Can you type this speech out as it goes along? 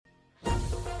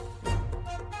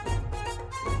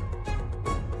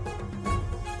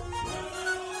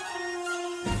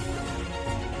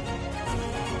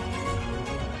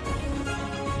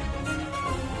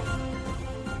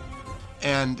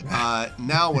And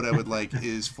now what I would like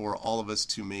is for all of us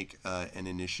to make an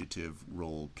initiative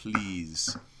roll,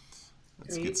 please.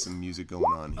 Let's get some music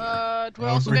going on here. Do we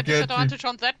also get disadvantage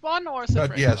on that one, or is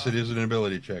it? Yes, it is an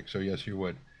ability check, so yes, you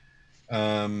would.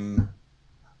 And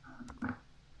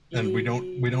we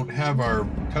don't have our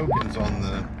tokens on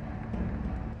the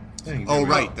thing. Oh,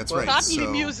 right, that's right. Not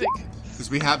so, music. Because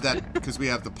we have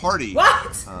the party.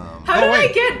 What? How do I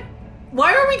get?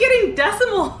 Why are we getting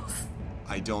decimals?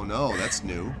 I don't know. That's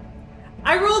new.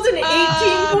 I rolled an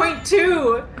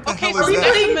 18.2. Okay, so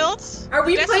are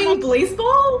we playing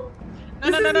baseball?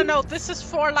 No. This is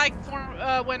for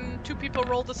when two people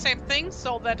roll the same thing,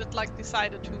 so that it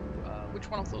decided to which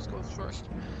one of those goes first.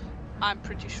 I'm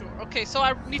pretty sure. Okay, so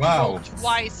I need to roll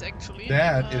twice actually.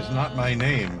 That is not my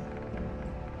name.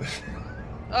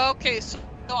 Okay, so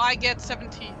I get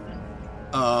 17.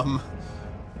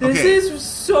 This is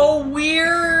so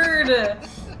weird.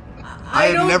 I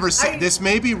have never seen this.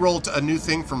 May be a new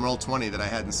thing from Roll20 that I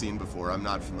hadn't seen before. I'm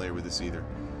not familiar with this either.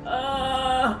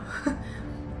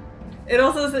 It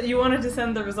also says that you wanted to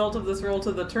send the result of this roll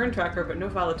to the turn tracker, but no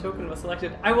valid token was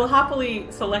selected. I will happily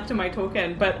select my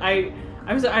token, but I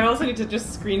also need to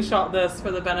just screenshot this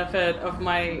for the benefit of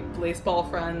my baseball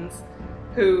friends,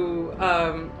 who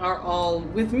are all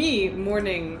with me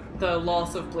mourning the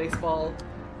loss of baseball.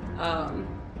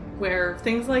 Where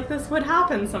things like this would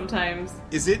happen sometimes.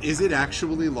 Is it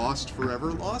actually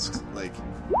forever lost?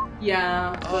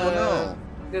 Yeah. No.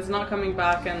 It's not coming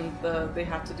back, and they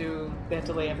have to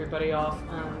lay everybody off,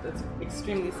 and it's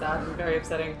extremely sad and very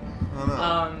upsetting. Oh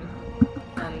no.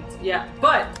 And yeah,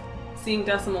 but seeing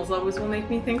decimals always will make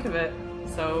me think of it.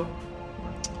 So.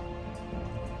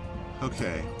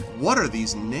 Okay. What are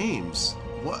these names?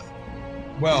 What?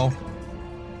 Well.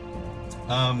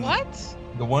 What?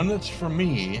 The one that's for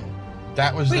me,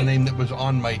 that was the name that was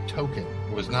on my token.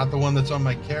 It was not the one that's on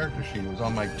my character sheet. It was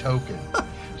on my token.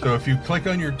 So if you click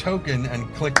on your token and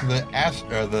click the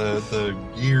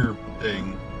gear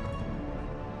thing,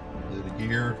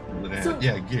 gear.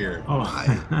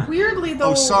 Oh. Weirdly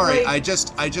though. Oh, sorry. I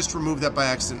just removed that by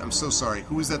accident. I'm so sorry.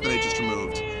 Who was that I just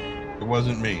removed? It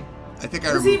wasn't me. I think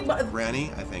I removed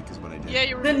Granny, I think is what I did.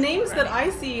 Yeah, the names Granny. That I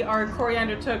see are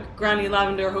Coriander Took, Granny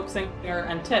Lavender, Hope Singer,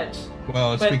 and Titch.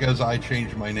 Well, it's because I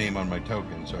changed my name on my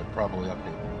token, so it probably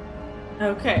updated.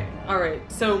 Okay, alright.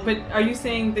 So, but are you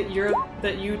saying that you,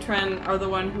 Tren, are the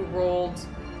one who rolled...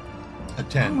 a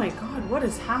 10. Oh my god, what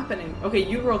is happening? Okay,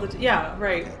 you rolled yeah,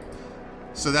 right.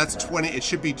 So that's 20, it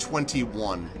should be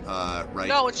 21, right?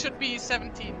 No, it should be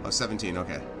 17. Oh, 17,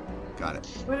 okay. Got it.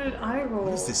 What did I roll?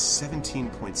 What is this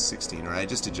 17.16? All right, I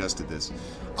just adjusted this.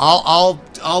 I'll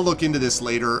look into this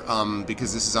later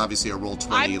because this is obviously a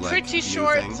Roll20. I'm pretty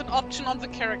sure it's an option on the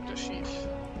character sheet.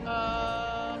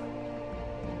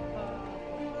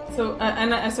 So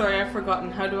sorry, I've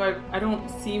forgotten. How do I don't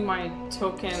see my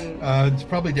token. It's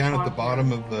probably down at the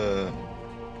bottom of the.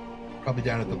 Probably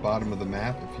down at the bottom of the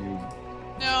map if you.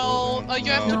 No,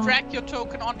 you have to drag your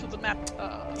token onto the map.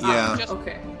 Yeah.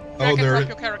 Okay. Oh,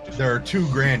 there are two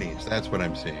grannies. That's what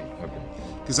I'm seeing. Okay.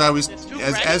 Because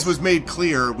as was made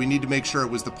clear, we need to make sure it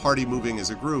was the party moving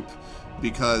as a group,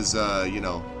 because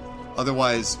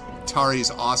otherwise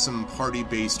Tari's awesome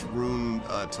party-based rune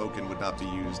token would not be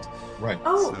used. Right.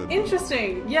 Oh, so,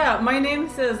 interesting. Yeah, my name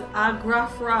says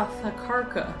Agrafrath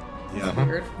Hakarka. Yeah.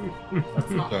 Weird.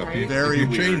 That's not right. Very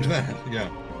weird. Change that.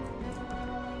 Yeah.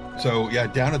 So yeah,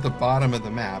 down at the bottom of the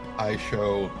map, I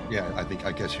show. Yeah,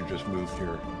 I guess you just moved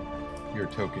your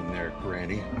token there,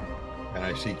 Granny, and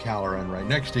I see Caloran right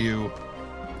next to you,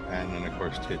 and then of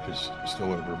course Titch is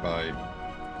still over by.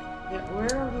 Yeah,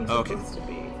 where are we supposed to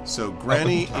be? So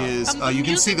Granny is. You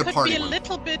can see the party. Could be a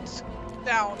little bit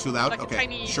down. Too loud? Like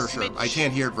okay. Sure. I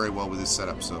can't hear it very well with this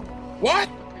setup. So. What?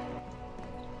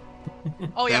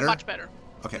 Oh yeah, much better.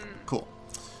 Okay. Cool.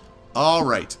 All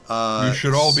right. You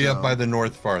should all be up by the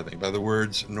North Farthing. By the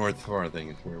words North Farthing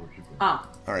is where we should be. Ah.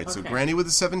 All right. Okay. So Granny with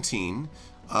a 17.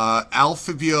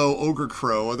 Alphibio Ogre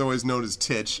Crow, otherwise known as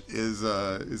Titch, is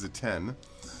a 10.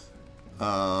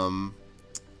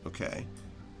 Okay.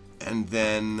 And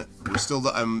then we're still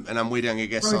I'm waiting, I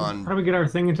guess, on. How do we get our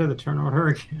thing into the turn order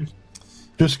again?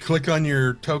 Just click on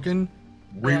your token,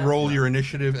 re-roll your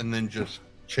initiative, and then just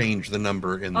change the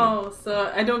number in the. Oh,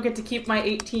 so I don't get to keep my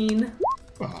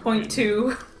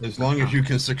 18.2. As long as you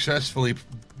can successfully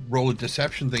roll a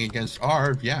deception thing against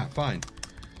R, yeah, fine.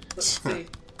 Let's see.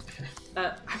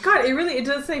 God, it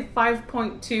does say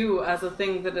 5.2 as a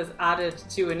thing that is added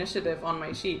to initiative on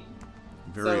my sheet.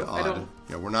 Very odd.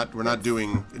 Yeah, we're not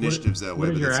doing initiatives that way.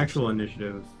 What is your actual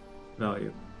initiative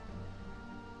value?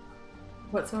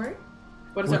 What, sorry?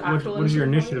 What is our actual initiative? What does your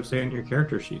initiative say on your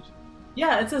character sheet?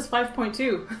 Yeah, it says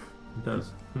 5.2. It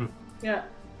does. Yeah.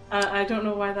 I don't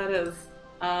know why that is.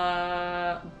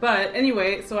 But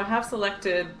anyway, so I have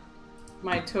selected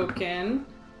my token,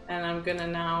 and I'm gonna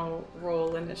now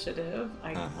roll initiative,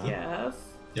 I guess.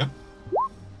 Yep.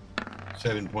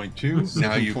 7.2.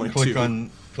 Now you click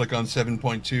on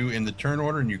 7.2 in the turn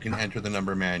order, and you can enter the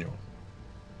number manual.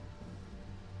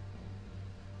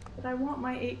 But I want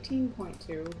my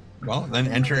 18.2. Well, then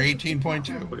enter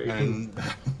 18.2. And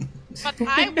But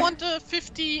I want a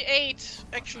 58,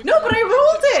 actually. No, but I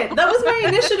rolled it! That was my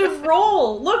initiative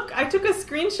roll! Look, I took a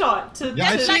screenshot to... Yeah,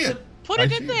 I see it. Put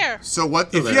it in there. So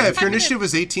what? If your initiative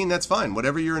was 18, that's fine.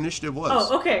 Whatever your initiative was.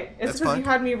 Oh, okay. It's That's because fine. you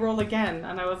had me roll again,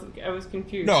 and I was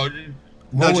confused. no,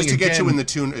 just to get again- you in the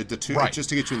tune, Right. just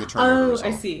to get you in the turn order. Oh, is all.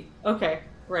 I see. Okay,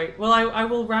 right. Well, I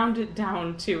will round it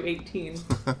down to 18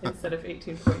 instead of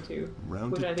 18.2,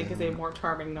 Round which it I think is a down. more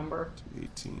charming number.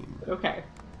 18. Okay.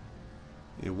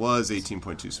 It was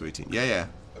 18.2, so 18. Yeah.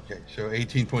 Okay, so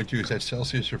 18.2, is that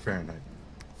Celsius or Fahrenheit?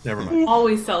 Never mind.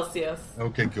 Always Celsius.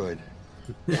 Okay, good.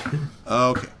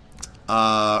 Okay.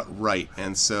 Right.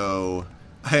 And so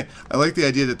I like the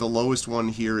idea that the lowest one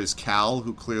here is Cal,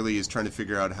 who clearly is trying to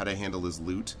figure out how to handle his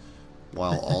loot,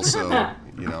 while also,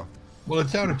 Well,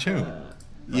 it's out of tune.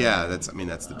 yeah, that's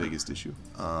the biggest issue.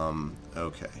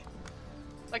 Okay.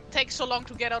 Like, takes so long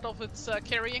to get out of its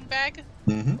carrying bag.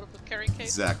 Mm-hmm. Or the carrying case.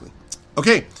 Exactly.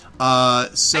 Okay.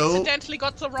 So Accidentally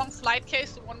got the wrong flight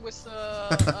case, the one with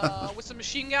the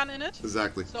machine gun in it.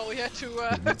 exactly. So we had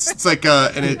to. It's like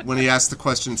when he asks the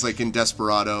questions like in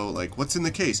Desperado, like what's in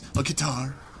the case? A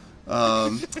guitar.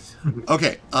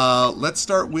 Okay, let's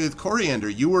start with Coriander.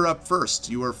 You were up first.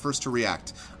 You were first to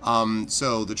react.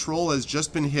 So the troll has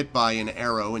just been hit by an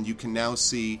arrow, and you can now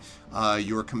see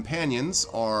your companions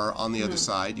are on the other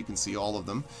side. You can see all of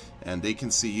them, and they can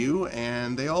see you,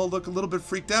 and they all look a little bit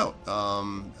freaked out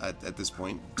at this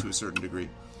point, to a certain degree.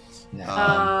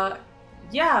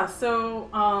 Yeah, so,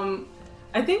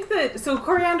 I think that, so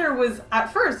Coriander was,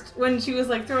 at first, when she was,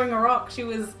 like, throwing a rock, she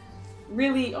was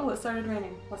really, it started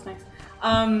raining, that's nice.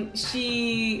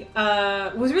 She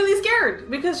was really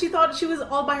scared, because she thought she was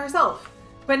all by herself.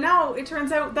 But now, it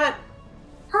turns out that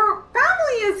her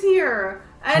family is here,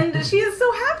 and she is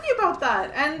so happy about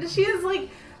that, and she is, like,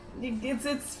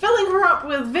 it's filling her up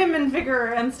with vim and vigor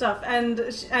and stuff, and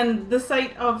the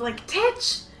sight of, like,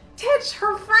 Titch,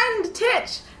 her friend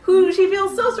Titch, who she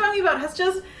feels so strongly about, has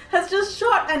just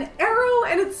shot an arrow,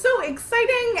 and it's so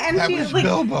exciting, and That she's was like,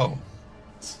 Bilbo.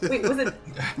 wait, was it?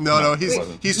 No,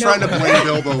 he's trying to blame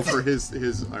Bilbo for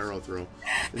his arrow throw.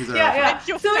 Yeah. And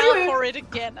you So fell anyway- for it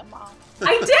again, Emma.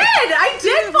 I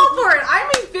did fall for it. I'm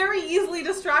a very easily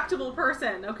distractible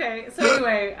person. Okay, so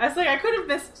anyway, I was like, I could have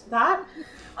missed that.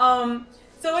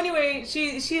 So anyway, she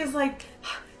is like,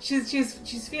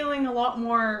 she's feeling a lot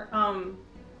more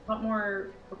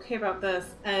okay about this,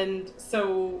 and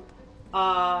so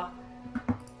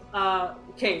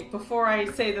okay, before I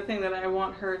say the thing that I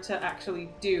want her to actually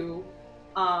do,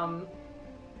 I'm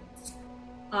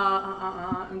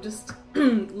just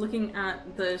looking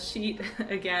at the sheet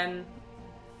again,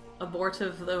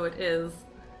 abortive though it is,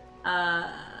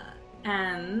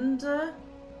 and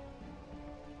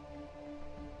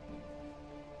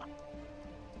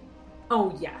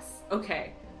oh yes,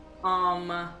 okay.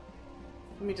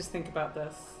 Let me just think about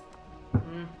this.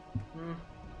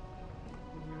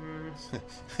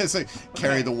 It's like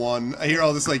carry the one. I hear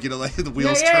all this like like the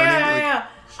wheels turning. Yeah.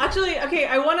 Actually, okay.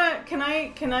 I wanna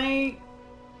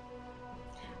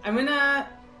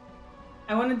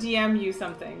DM you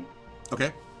something.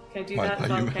 Okay. Can I do that? Is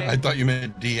that okay? I thought you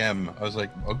meant DM. I was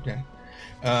like, okay.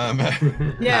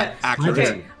 Yeah.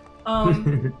 Accurate.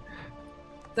 Okay.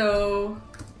 So.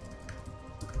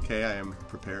 Okay, I am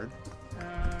prepared.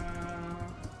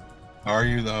 Are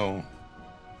you though?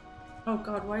 Oh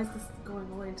God, why is this going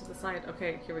all the way to the side?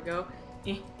 Okay, here we go.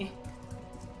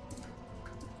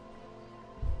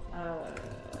 Now,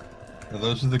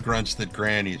 those are the grunts that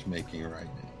Granny's making right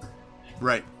now.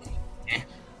 Right.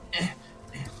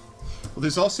 Well,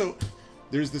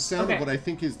 there's the sound of what I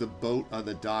think is the boat on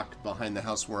the dock behind the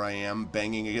house where I am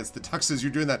banging against the docks as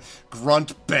you're doing that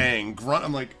grunt.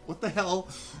 I'm like, what the hell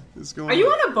is going on? Are you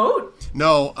on a boat?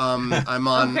 No, I'm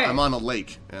on Okay. I'm on a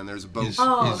lake and there's a boat.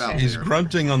 He's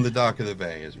grunting on the dock of the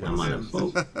bay, is what I'm on a it is.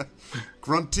 boat.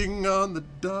 Grunting on the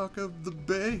dock of the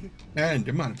bay. And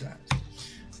demonetize.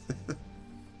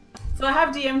 So I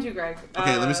have DM'd you, Greg.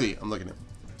 Okay, let me see. I'm looking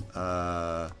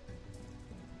at.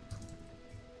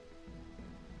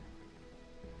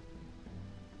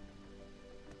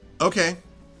 Okay.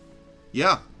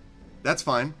 Yeah, that's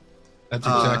fine. That's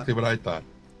exactly what I thought.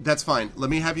 That's fine. Let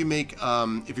me have you make, if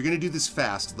you're going to do this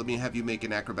fast, let me have you make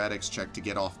an acrobatics check to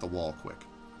get off the wall quick.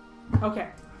 Okay.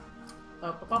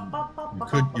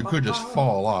 You could just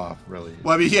fall off, really.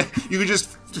 Well, I mean, yeah, you could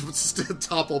just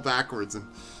topple backwards.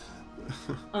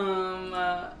 And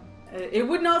it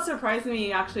would not surprise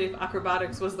me, actually, if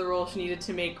acrobatics was the roll she needed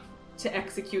to make to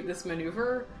execute this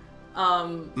maneuver.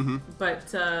 But,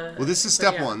 well, this is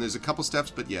step one. There's a couple steps,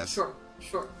 but yes. Sure.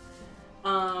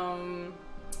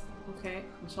 Okay,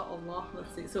 inshallah.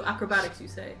 Let's see. So acrobatics, you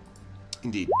say?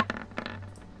 Indeed.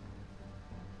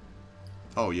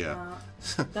 Oh yeah.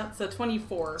 That's a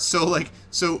 24.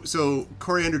 So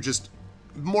Coriander just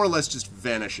more or less just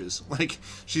vanishes. Like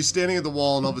she's standing at the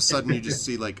wall, and all of a sudden you just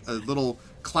see like a little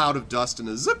cloud of dust and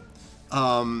a zip,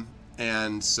 and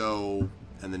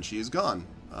then she is gone,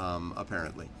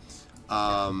 apparently.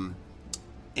 And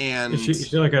is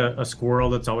she like a squirrel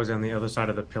that's always on the other side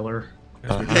of the pillar?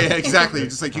 Yeah, exactly.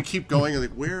 Just like you keep going, you're like,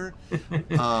 where?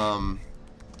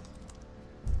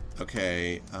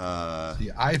 Okay.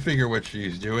 See, I figure what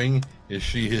she's doing is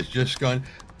she has just gone,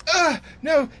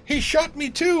 no, he shot me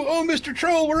too. Oh, Mr.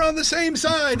 Troll, we're on the same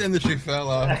side. And then she fell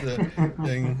off the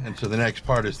thing. And so the next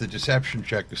part is the deception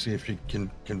check to see if she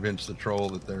can convince the troll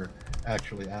that they're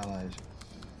actually allies.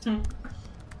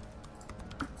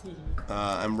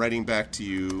 I'm writing back to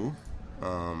you.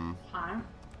 Hi.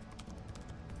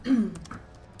 For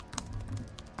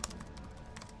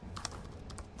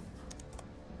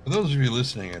those of you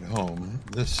listening at home,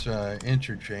 this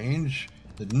interchange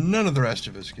that none of the rest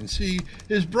of us can see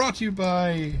is brought to you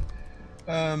by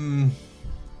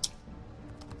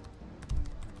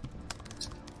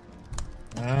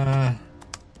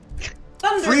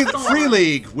Free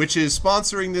League, which is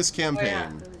sponsoring this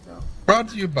campaign. Brought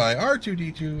to you by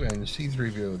R2D2 and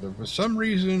C3PO. For some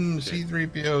reason,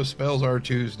 C3PO spells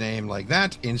R2's name like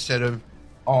that instead of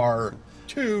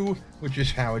R2, which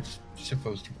is how it's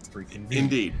supposed to freaking be.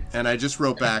 Indeed. And I just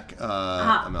wrote back,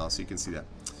 Mel, so you can see that.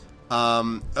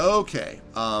 Okay.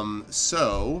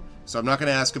 So I'm not going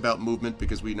to ask about movement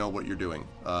because we know what you're doing.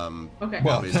 Okay.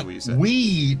 Well, based on what you said.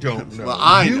 We don't know. Well,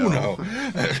 I you know.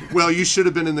 Well, you should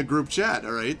have been in the group chat,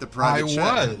 all right? The private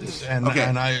chat. I was, and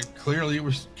I clearly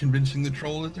was convincing the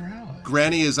troll that they're allies.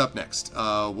 Granny is up next.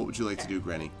 What would you like to do,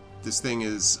 Granny? This thing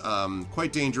is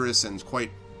quite dangerous and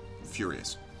quite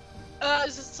furious.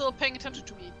 Is it still paying attention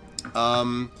to me?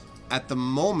 At the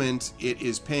moment, it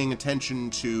is paying attention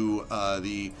to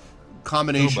the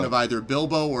combination of either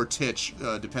Bilbo or Titch,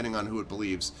 depending on who it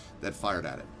believes, that fired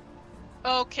at it.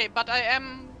 Okay, but I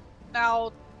am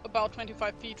now about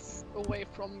 25 feet away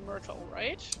from Myrtle,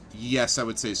 right? Yes, I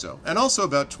would say so. And also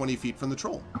about 20 feet from the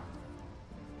troll.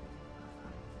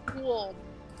 Cool.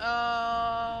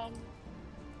 I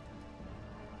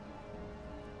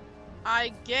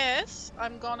guess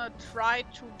I'm gonna try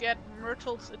to get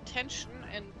Myrtle's attention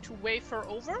and to wave her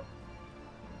over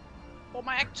for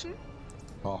my action.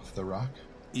 Off the rock?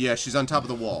 Yeah, she's on top of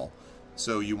the wall.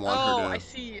 So you want her to... Oh, I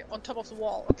see. On top of the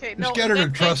wall. Okay, Just get her to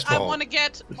trust I fall. want to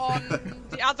get on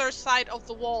the other side of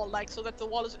the wall, like, so that the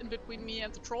wall is in between me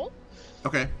and the troll.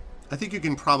 Okay. I think you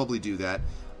can probably do that.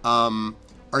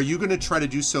 Are you going to try to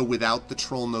do so without the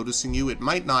troll noticing you? It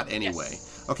might not anyway.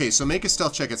 Yes. Okay, so make a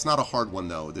stealth check. It's not a hard one,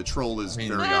 though. The troll is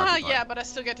very occupied. Yeah, but I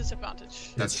still get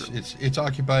disadvantage. That's true. It's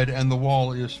occupied, and the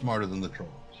wall is smarter than the troll.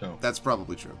 So That's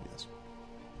probably true, yes.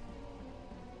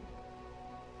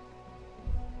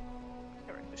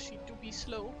 She do be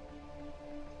slow.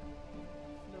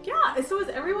 Yeah, so is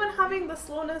everyone having the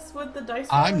slowness with the dice?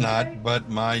 I'm not, but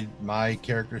my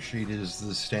character sheet is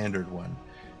the standard one.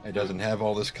 It doesn't have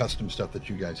all this custom stuff that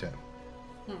you guys have.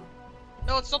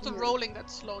 No, it's not the rolling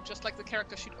that's slow, just like the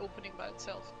character sheet opening by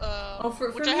itself. For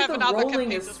which me, I have the in other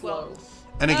rolling campaigns is as well. slow.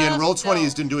 And again, Roll20 still.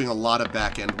 has been doing a lot of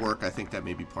back-end work. I think that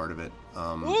may be part of it.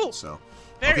 Ooh, so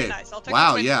very okay. nice. I'll take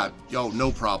wow, the 20. yeah. Yo,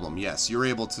 no problem. Yes, you're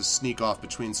able to sneak off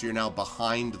between, so you're now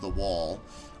behind the wall.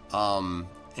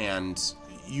 And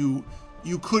you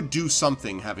could do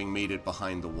something having made it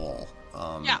behind the wall.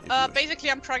 Basically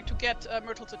I'm trying to get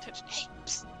Myrtle's attention. Hey,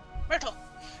 psst, Myrtle!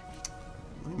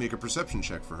 Let me make a perception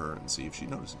check for her and see if she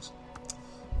notices.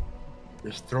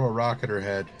 Just throw a rock at her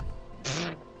head.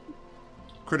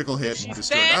 Critical hit. She's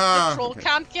destroyed. dead, the troll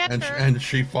can't get her. And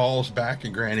she falls back,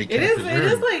 and Granny It is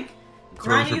catches her. like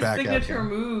throws her Granny's back out signature there.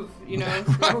 move, you know.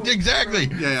 Right, exactly.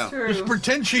 Yeah. Just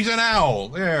pretend she's an owl.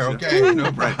 There, okay,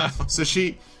 no problem. Right. So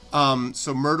she,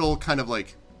 so Myrtle kind of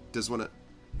like does want to.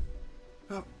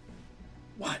 Oh,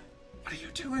 what? What are you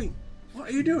doing? What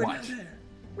are you doing out there?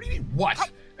 What do you mean, what?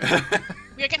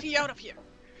 We are getting you out of here.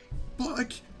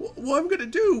 But what I'm gonna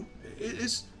do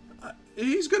is,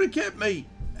 he's gonna get me,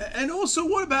 And also,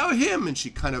 what about him? And she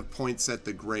kind of points at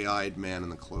the gray-eyed man in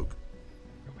the cloak.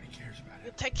 Nobody cares about it.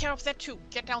 We'll take care of that too.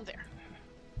 Get down there.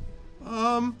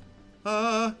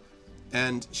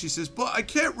 And she says, but I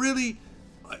can't really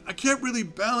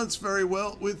balance very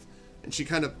well with, and she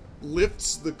kind of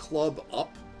lifts the club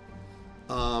up,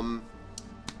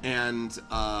 and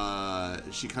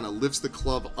she kind of lifts the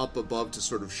club up above to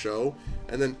sort of show,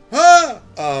 and then,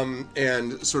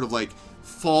 and sort of like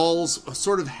falls,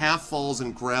 sort of half falls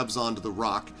and grabs onto the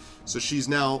rock. So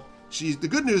the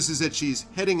good news is that she's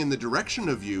heading in the direction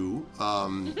of you,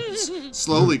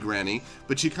 slowly, Granny,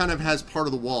 but she kind of has part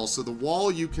of the wall. So the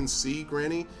wall you can see,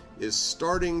 Granny, is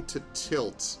starting to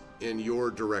tilt in your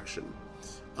direction.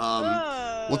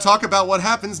 We'll talk about what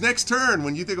happens next turn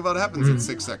when you think about what happens in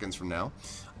 6 seconds from now.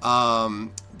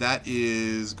 That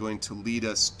is going to lead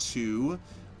us to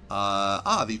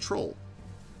the troll.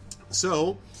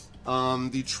 So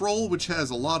the troll, which has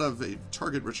a lot of a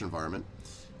target-rich environment.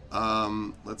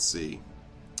 Let's see.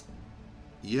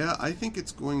 Yeah, I think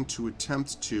it's going to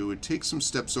attempt to. It takes some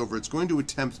steps over. It's going to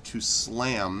attempt to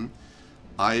slam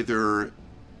either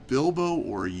Bilbo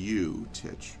or you,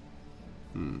 Titch.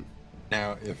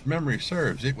 Now, if memory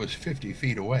serves, it was 50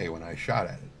 feet away when I shot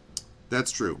at it.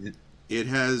 That's true. It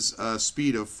has a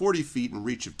speed of 40 feet and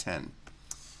reach of 10.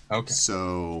 Okay.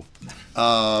 So,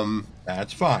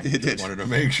 that's fine. Just wanted to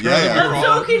make sure. That's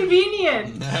so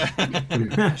convenient.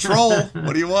 Troll,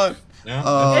 what do you want?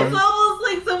 Yeah. It's almost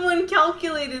like someone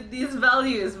calculated these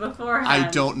values beforehand. I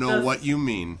don't know what you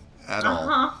mean at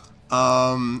all.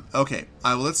 Okay.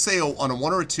 Let's say on a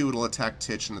 1 or a 2 it'll attack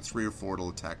Titch, and a 3 or 4 it'll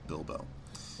attack Bilbo.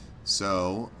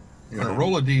 So you're gonna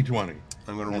roll a d20.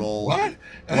 I'm gonna roll what?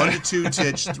 1 to 2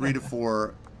 Titch, 3 to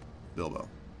 4 Bilbo.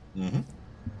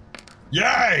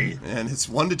 Yay! And it's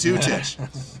 1 to 2 Titch.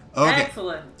 Okay.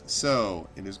 Excellent. So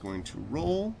it is going to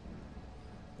roll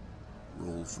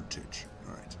for Titch.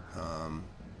 All right.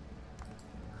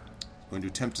 Going to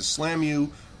attempt to slam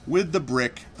you with the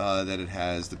brick that it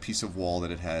has, the piece of wall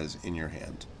that it has in your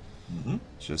hand.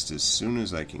 Just as soon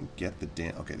as I can get the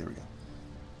damn. Okay, there we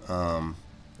go.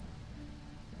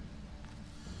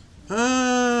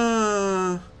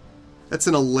 That's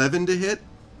an 11 to hit.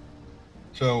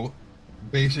 So,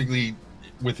 basically,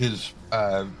 with his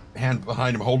hand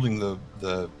behind him, holding the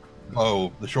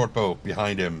bow, the short bow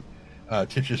behind him,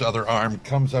 Titch's other arm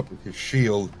comes up with his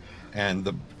shield, and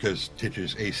because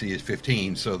Titch's AC is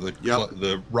 15, so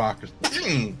the rock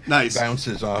nice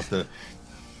bounces off the.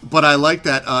 But I like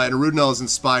that, and Arudnell has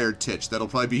inspired Titch. That'll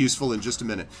probably be useful in just a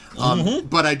minute.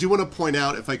 But I do want to point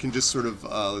out, if I can just sort of,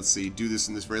 do this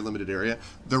in this very limited area.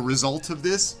 The result of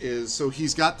this is, so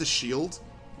he's got the shield.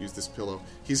 Use this pillow.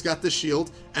 He's got the shield,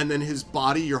 and then his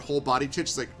body, your whole body, Titch,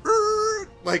 is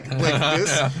like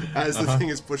this, as the thing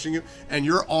is pushing you. And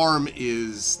your arm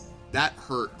that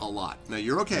hurt a lot. Now,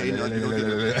 you're okay. No, you don't get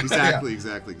it. Exactly.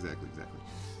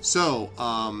 So,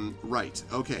 right.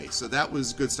 Okay, so that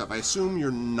was good stuff. I assume you're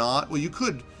not... Well, you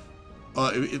could...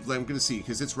 I'm going to see,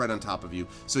 because it's right on top of you.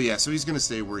 So, yeah, so he's going to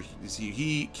stay where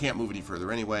he can't move any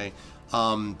further anyway.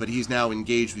 But he's now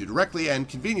engaged with you directly, and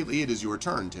conveniently, it is your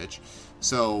turn, Titch.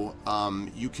 So,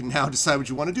 you can now decide what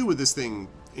you want to do with this thing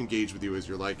engaged with you as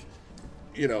you're like,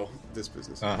 this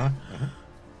business.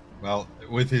 Well,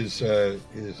 with his shield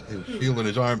in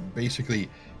his arm,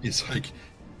 basically, it's like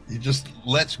he just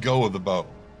lets go of the bow.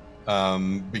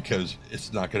 Because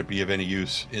it's not going to be of any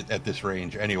use at this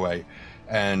range anyway.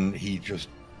 And he just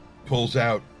pulls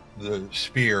out the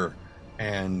spear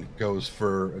and goes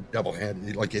for a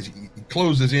double-handed, like he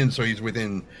closes in so he's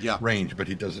within range, but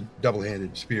he does a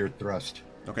double-handed spear thrust.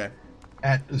 Okay.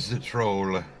 At the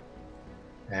troll.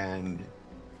 And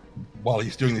while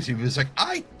he's doing this, he was like,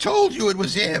 I told you it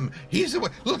was him. He's the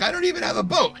one. Look, I don't even have a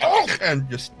bow. And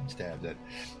just stabs it.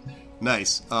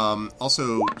 Nice.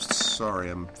 Also,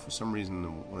 sorry, for some reason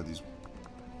one of these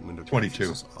window 22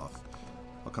 is off.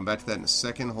 I'll come back to that in a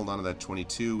second. Hold on to that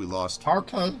 22. We lost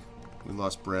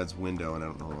Brad's window, and I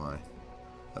don't know why.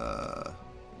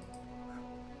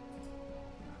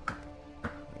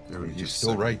 He's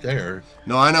still right there.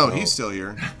 No, I know he's still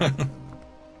here.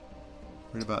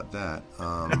 Worried about that.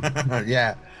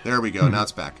 Yeah. There we go. Now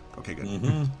it's back. Okay,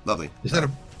 good. Lovely. Is that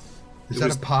a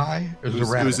pie? Or is it a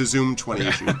rabbit? It was a Zoom 20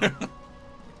 issue.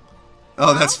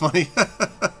 Oh, that's funny.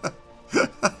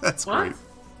 That's great.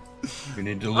 We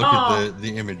need to look at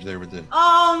the image there with the...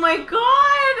 Oh my god!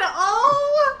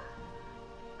 Oh!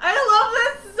 I love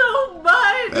this so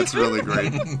much! That's really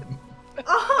great.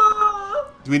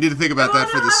 Oh! Do we need to think about that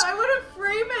for this? I want to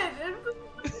frame it.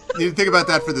 You need to think about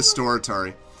that for the store,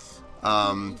 Atari.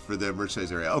 For the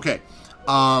merchandise area. Okay.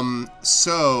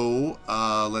 So,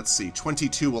 let's see.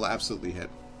 22 will absolutely hit.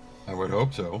 I would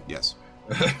hope so. Yes.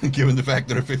 Given the fact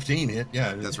that a 15 hit,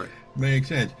 yeah. That's right. Makes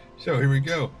sense. So here we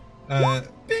go.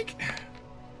 Bink.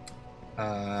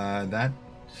 That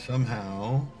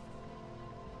somehow...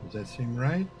 Does that seem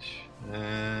right?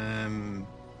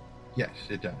 Yes,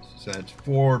 it does. So that's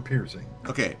 4 piercing.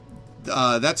 Okay.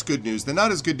 That's good news. The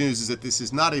not as good news is that this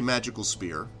is not a magical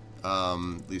spear.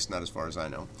 At least not as far as I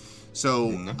know.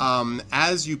 So,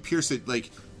 as you pierce it,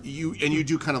 like, you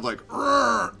do kind of like,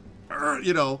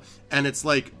 you know, and it's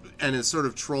like, and its sort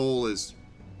of troll is,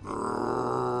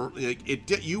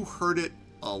 like, you heard it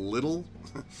a little,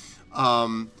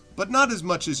 but not as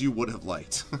much as you would have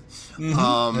liked.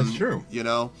 That's true. You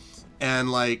know,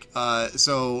 and like,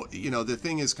 so, you know, the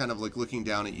thing is kind of like looking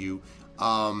down at you,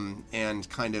 and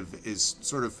kind of is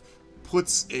sort of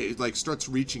starts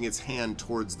reaching its hand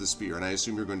towards the spear, and I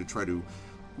assume you're going to try to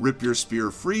rip your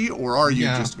spear free, or are you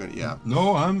just going to... Yeah.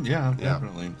 No,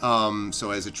 definitely.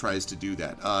 So as it tries to do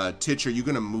that. Titch, are you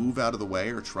going to move out of the way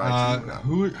or try to?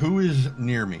 Who is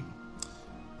near me?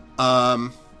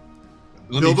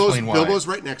 Bilbo's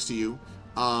right next to you.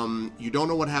 You don't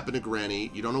know what happened to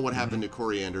Granny. You don't know what happened to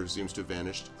Coriander, who seems to have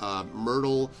vanished.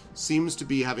 Myrtle seems to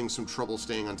be having some trouble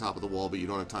staying on top of the wall, but you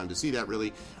don't have time to see that,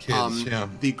 really. Kids,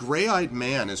 The gray-eyed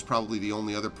man is probably the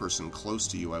only other person close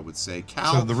to you, I would say.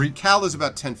 Cal, Cal is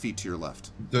about 10 feet to your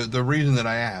left. The reason that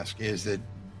I ask is that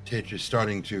Titch is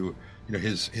starting to... You know,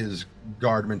 his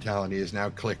guard mentality is now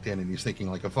clicked in, and he's thinking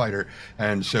like a fighter,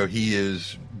 and so he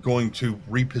is going to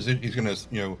reposition. He's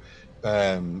going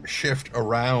to, shift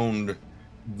around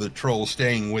the troll,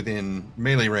 staying within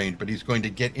melee range, but he's going to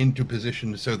get into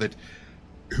position so that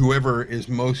whoever is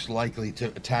most likely to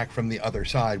attack from the other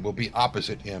side will be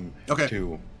opposite him.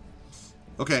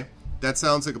 Okay, that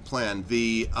sounds like a plan.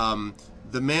 The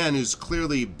man is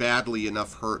clearly badly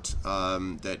enough hurt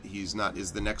that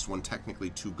is the next one technically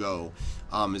to go.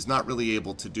 Is not really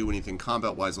able to do anything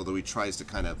combat-wise, although he tries to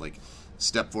kind of like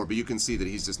step forward. But you can see that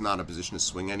he's just not in a position to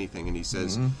swing anything. And he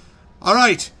says, "All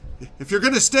right, if you're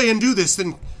going to stay and do this,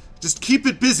 then just keep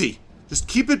it busy. Just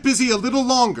keep it busy a little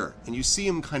longer." And you see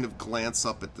him kind of glance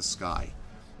up at the sky,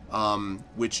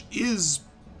 which is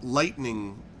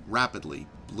lightning rapidly.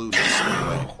 Blueness,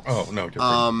 anyway. Oh, no.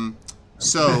 Different.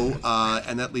 So,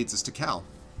 and that leads us to Cal.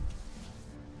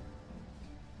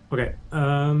 Okay.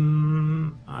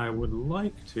 I would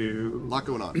like to... A lot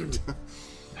going on.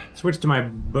 switch to my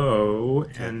bow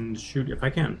and shoot if I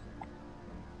can.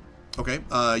 Okay,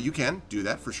 you can do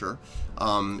that for sure.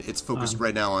 It's focused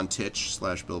right now on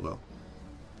Titch/Bilbo.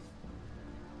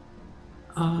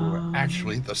 We're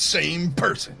actually the same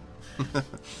person.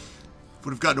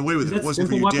 Would have gotten away with it if it wasn't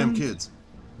for you damn kids.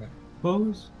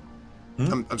 Bows?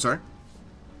 I'm sorry?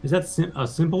 Is that a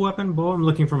simple weapon bow? I'm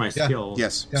looking for my skills.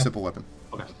 Yes, simple weapon.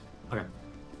 Okay.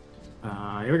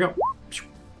 Here we go.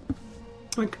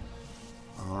 Blink.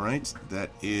 All right, that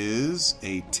is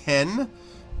a 10.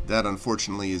 That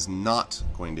unfortunately is not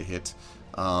going to hit,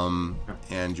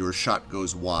 and your shot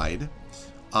goes wide.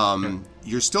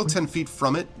 You're still 10 feet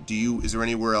from it. Is there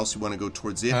anywhere else you want to go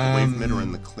towards it, away from it, or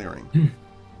in the clearing?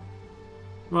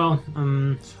 Well,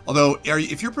 although,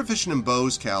 if you're proficient in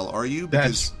bows, Cal, are you?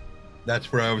 Because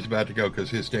that's where I was about to go, because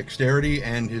his dexterity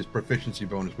and his proficiency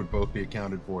bonus would both be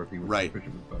accounted for if he was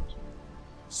proficient with bows.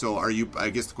 So are you?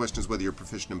 I guess the question is whether you're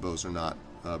proficient in bows or not,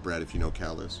 Brad. If you know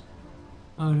Cal is.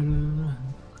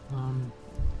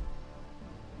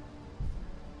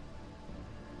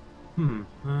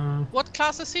 What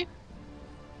class is he?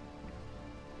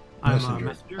 I'm a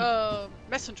messenger.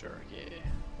 Messenger, yeah.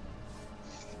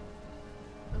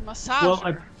 A massager. Well,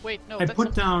 I that's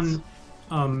put down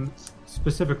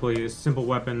specifically simple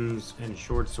weapons and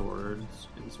short swords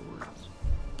and swords.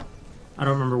 I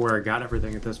don't remember where I got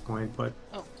everything at this point, but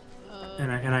I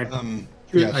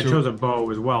chose a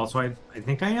bow as well, so I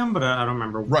think I am, but I don't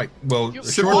remember. Right. Well,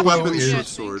 simple weapons,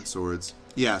 swords.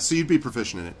 Yeah, so you'd be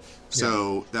proficient in it.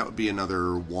 So that would be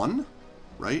another 1,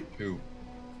 right? 2.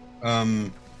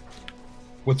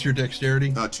 What's your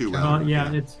dexterity? 2.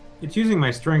 It's using my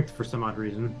strength for some odd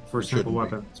reason for simple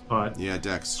weapons, but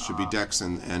dex should be dex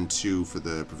and 2 for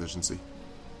the proficiency.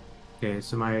 Okay,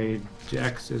 so my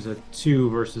dex is a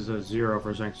 2 versus a 0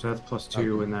 for strength, so that's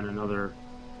 +2, and then another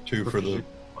 2 for the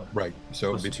right.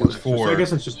 So it'd be +4. So I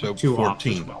guess it's just 2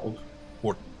 14. off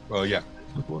 12. Well, yeah.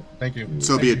 Thank you.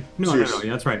 So it'd be no,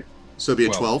 that's right. So it'd be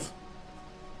a 12.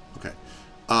 Okay.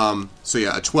 So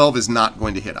yeah, a 12 is not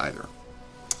going to hit either.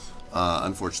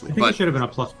 Unfortunately, I think it should have been a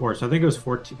 +4, so I think it was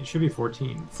 14. It should be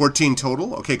 14. 14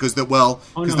 total. Okay, because the roll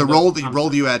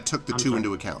that you had took the 2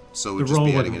 into account, so it would just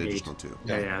be adding an additional 2.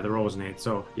 Yeah, the roll was an 8,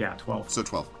 so yeah, 12. So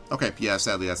 12. Okay, yeah,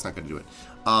 sadly that's not going to do it.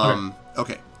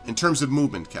 Okay, in terms of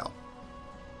movement, Cal.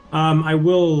 I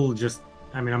will just.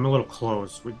 I mean, I'm a little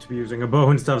close to be using a bow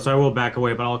and stuff, so I will back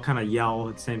away. But I'll kind of yell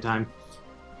at the same time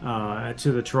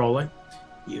to the troll, like,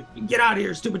 "You get out of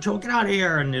here, stupid troll! Get out of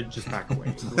here!" And it just back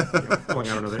away, pulling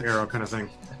out another arrow, kind of thing.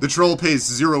 The troll pays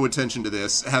zero attention to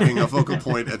this, having a focal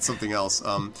point at something else.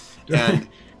 And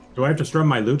do I have to strum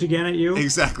my lute again at you?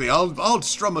 Exactly. I'll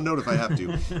strum a note if I have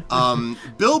to.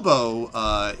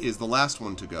 Bilbo is the last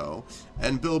one to go,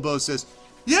 and Bilbo says,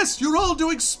 "Yes, you're all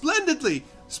doing splendidly,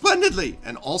 splendidly,"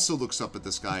 and also looks up at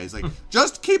the sky. He's like,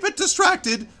 "Just keep it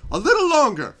distracted a little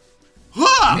longer."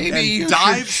 Maybe you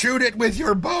should shoot it with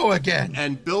your bow again.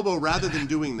 And Bilbo, rather than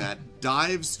doing that,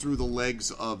 dives through the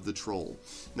legs of the troll.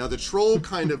 Now the troll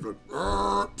kind of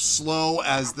slow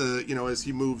as as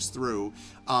he moves through,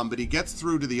 but he gets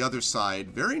through to the other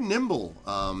side, very nimble.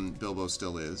 Bilbo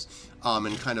still is,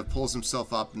 and kind of pulls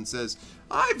himself up and says,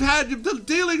 "I've had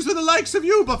dealings with the likes of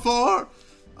you before,"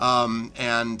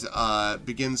 and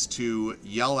begins to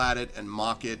yell at it and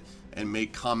mock it and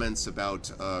make comments about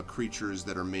creatures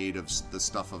that are made of the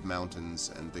stuff of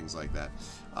mountains and things like that.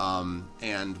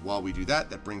 And while we do that,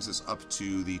 that brings us up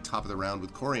to the top of the round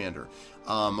with Coriander.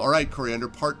 All right, Coriander,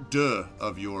 part deux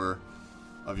of your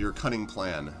cunning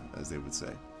plan, as they would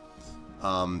say.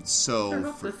 I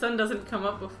hope the sun doesn't come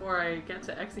up before I get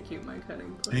to execute my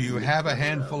cunning plan. Do you have a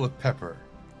handful of pepper?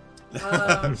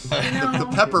 The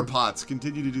pepper pots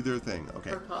continue to do their thing. Okay.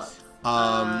 Pepper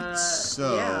pots.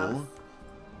 Yeah.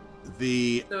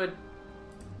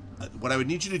 What I would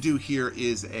need you to do here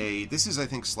is this is, I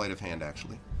think, sleight of hand,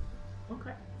 actually.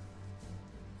 Okay.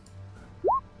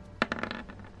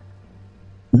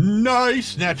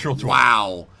 Nice! Natural 20.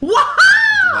 Wow. What?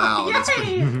 Wow. Yay! That's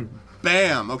pretty...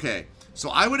 Bam! Okay. So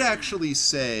I would actually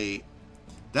say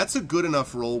that's a good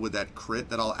enough roll with that crit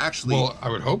that I'll actually... Well, I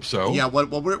would hope so. Yeah, what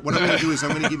I'm going to do is I'm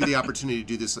going to give you the opportunity to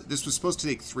do this. This was supposed to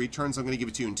take 3 turns. I'm going to give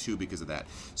it to you in 2 because of that.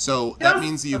 So that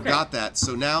means that you've got that.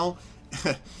 So now...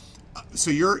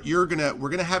 So we're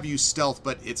gonna have you stealth,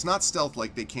 but it's not stealth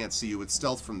like they can't see you. It's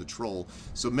stealth from the troll.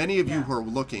 So many of you who are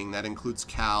looking, that includes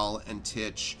Cal and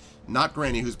Titch, not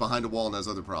Granny, who's behind a wall and has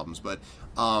other problems, but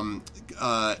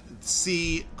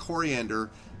see Coriander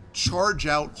charge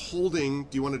out holding.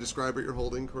 Do you want to describe what you're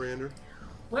holding, Coriander?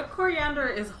 What Coriander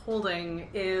is holding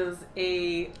is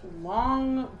a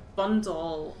long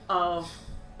bundle of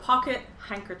pocket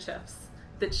handkerchiefs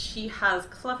that she has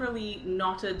cleverly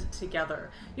knotted together.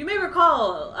 You may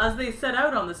recall, as they set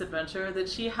out on this adventure, that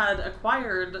she had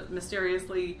acquired,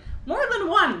 mysteriously, more than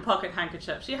one pocket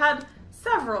handkerchief. She had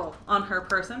several on her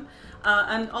person,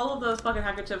 and all of those pocket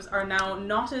handkerchiefs are now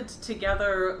knotted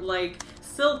together like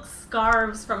silk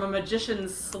scarves from a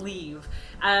magician's sleeve.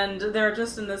 And they're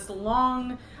just in this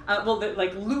long,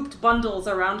 like looped bundles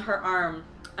around her arm.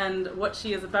 And what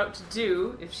she is about to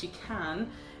do, if she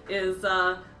can, is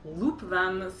loop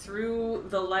them through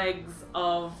the legs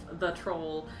of the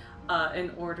troll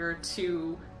in order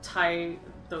to tie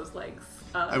those legs.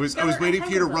 I was waiting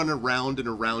for you to run around and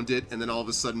around it, and then all of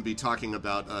a sudden be talking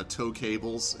about tow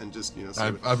cables and just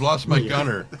I've lost my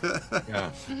gunner.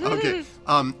 Yeah. Okay.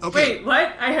 Okay. Wait,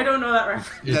 what? I don't know that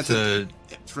reference.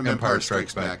 It's from Empire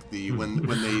Strikes Back. When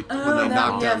they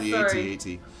knock down the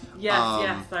AT-AT.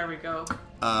 Yes, there we go.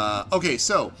 Okay,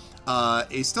 so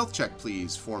a stealth check,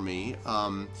 please, for me.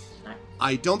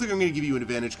 I don't think I'm going to give you an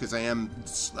advantage because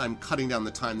I'm cutting down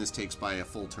the time this takes by a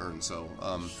full turn. So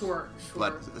sure.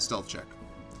 But a stealth check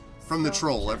from the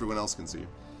troll. Check. Everyone else can see you.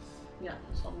 Yeah,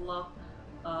 inshallah.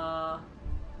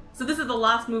 So this is the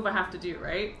last move I have to do,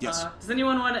 right? Yes. Does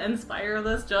anyone want to inspire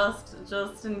this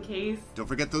just in case? Don't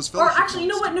forget those fellowship Or actually,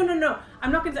 points. You know what? No.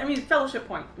 I'm not going to... I mean, fellowship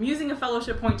point. I'm using a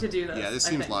fellowship point to do this. Yeah, this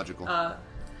seems logical.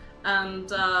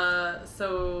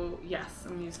 So, yes,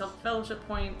 I'm going to use fellowship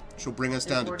point. She'll bring us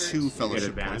down to 2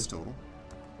 fellowship points total.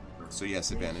 So,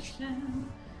 yes, advantage.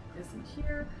 Isn't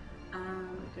here. I'm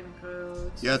going to go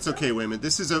to... Yeah, it's okay, wait a minute.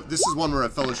 This is one where a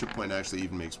fellowship point actually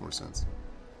even makes more sense.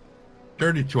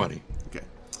 Dirty 20. Okay.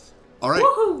 All right.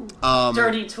 Woohoo!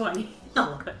 Dirty 20. I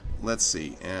love it. Let's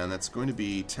see. And that's going to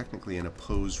be technically an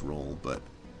opposed roll, but...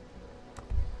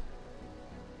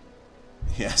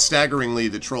 Yeah, staggeringly,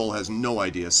 the troll has no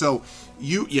idea. So,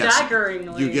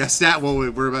 Staggeringly.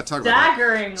 Well, we're about to talk about that.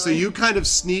 Staggeringly. So you kind of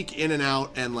sneak in and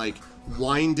out and, like,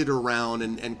 wind it around,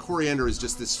 and Coriander is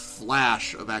just this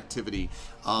flash of activity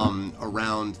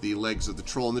around the legs of the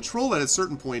troll. And the troll, at a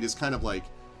certain point, is kind of like,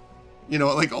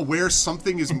 like aware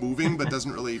something is moving, but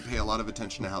doesn't really pay a lot of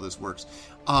attention to how this works.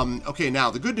 Okay,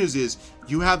 now, the good news is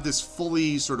you have this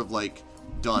fully sort of, like,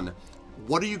 done.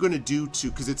 What are you going to do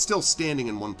because it's still standing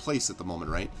in one place at the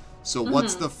moment, right? So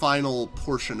what's the final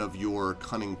portion of your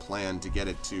cunning plan to get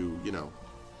it to,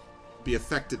 be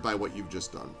affected by what you've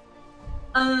just done?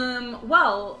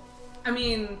 Well, I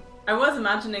mean, I was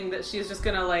imagining that she's just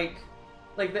gonna like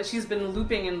that she's been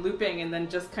looping and looping and then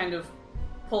just kind of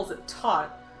pulls it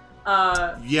taut.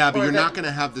 Yeah, but you're not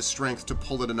gonna have the strength to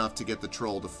pull it enough to get the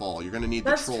troll to fall. You're gonna need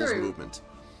the troll's movement.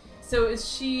 So is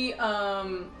she,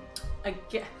 I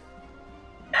guess...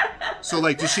 So,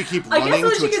 like, does she keep running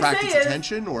to attract its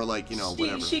attention? Or, like, you know,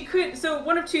 whatever? She could... So,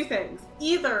 one of two things.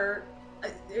 Either...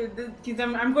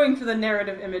 I'm going for the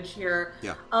narrative image here.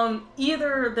 Yeah.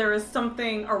 Either there is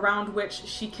something around which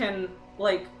she can,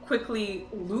 like, quickly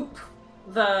loop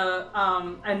the,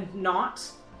 and not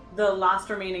the last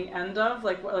remaining end of,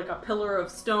 like a pillar of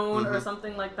stone or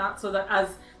something like that, so that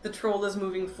as the troll is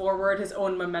moving forward, his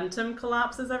own momentum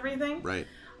collapses everything. Right.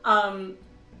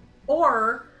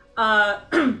 Or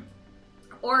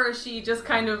she just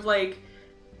kind of, like,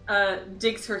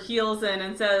 digs her heels in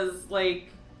and says,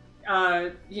 like,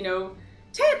 you know,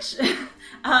 Titch!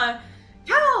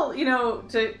 Cal! You know,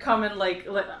 to come and, like,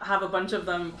 have a bunch of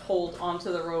them hold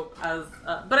onto the rope as...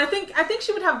 but I think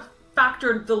she would have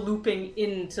factored the looping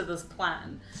into this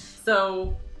plan.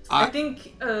 So I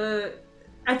think that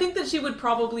she would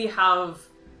probably have,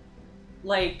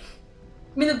 like,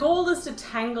 I mean, the goal is to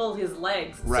tangle his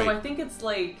legs. Right. So I think it's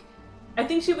like, I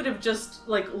think she would have just,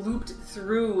 like, looped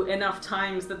through enough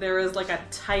times that there is, like, a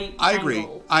tight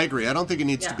tangle. I agree. I don't think it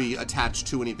needs to be attached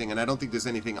to anything, and I don't think there's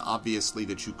anything obviously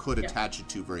that you could attach it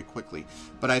to very quickly.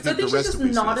 But I think the rest of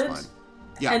it is fine.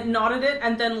 Yeah. And knotted it,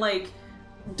 and then, like,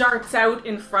 darts out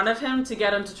in front of him to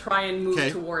get him to try and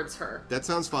move towards her. That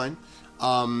sounds fine.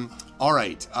 All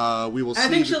right. We will see. I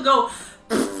think she'll go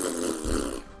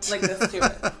like this to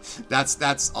it.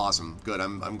 That's awesome. Good.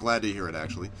 I'm glad to hear it,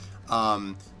 actually.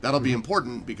 That'll be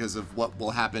important because of what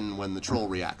will happen when the troll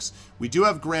reacts. We do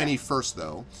have Granny first,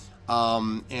 though.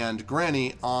 And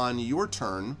Granny, on your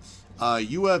turn,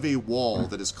 you have a wall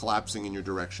that is collapsing in your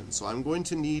direction. So I'm going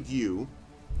to need you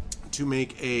to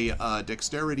make a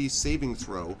dexterity saving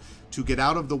throw to get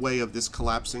out of the way of this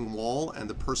collapsing wall and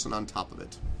the person on top of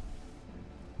it.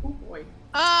 Oh boy.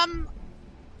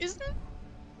 Isn't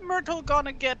Myrtle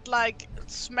gonna get, like,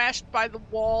 smashed by the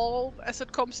wall as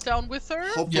it comes down with her?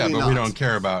 Hopefully not. We don't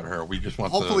care about her. We just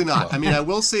want Hopefully not. I mean, I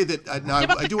will say that now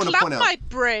I do want to point out. Might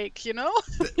break, you know?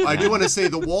 I do want to say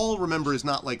the wall, remember, is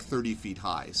not like 30 feet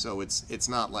high, so it's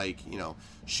not like, you know,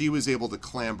 she was able to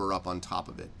clamber up on top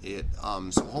of it.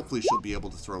 So hopefully she'll be able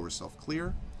to throw herself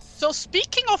clear. So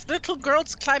speaking of little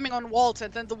girls climbing on walls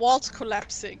and then the walls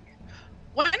collapsing,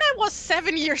 when I was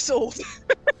 7 years old.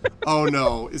 Oh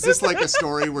no! Is this like a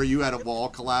story where you had a wall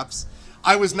collapse?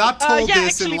 I was not told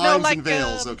this in Lines and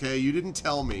Veils. Okay, you didn't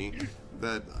tell me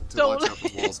that to watch out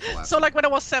for walls collapsing. So, like, when I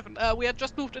was 7, we had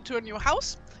just moved into a new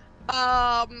house,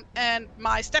 and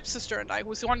my stepsister and I,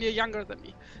 who's 1 year younger than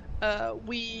me,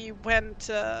 we went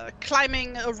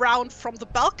climbing around from the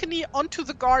balcony onto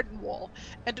the garden wall,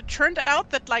 and it turned out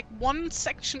that, like, one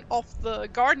section of the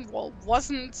garden wall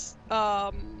wasn't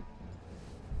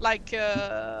like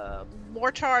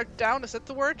mortar down. Is that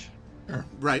the word?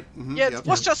 Right. Mm-hmm. Yeah, it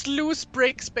was just loose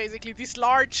bricks, basically. These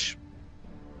large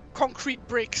concrete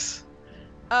bricks.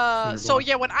 So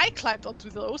yeah, when I climbed onto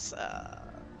those,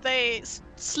 they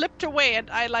slipped away,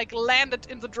 and I, like, landed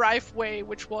in the driveway,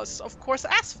 which was, of course,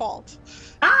 asphalt,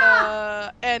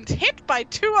 and hit by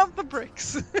 2 of the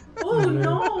bricks. Oh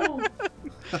no!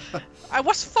 I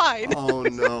was fine. Oh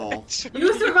no!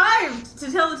 You survived,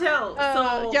 to tell the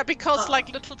tale. Yeah, because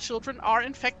like little children are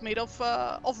in fact made of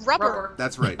rubber.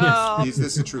 That's right. This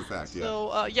is a true fact. Yeah.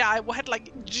 So yeah, I had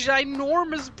like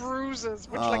ginormous bruises,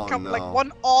 which like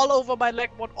one all over my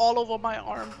leg, one all over my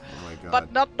arm. Oh my god!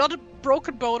 But not a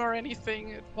broken bone or anything.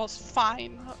 It was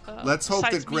fine. Let's hope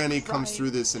that Granny comes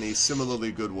through this in a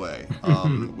similarly good way.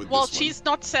 Well, she's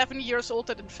not 7 years old,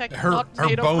 and in fact, her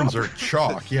bones are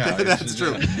chalk. Yeah, that's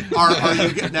true. Are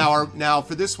you now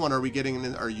for this one? Are we getting?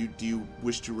 Do you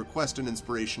wish to request an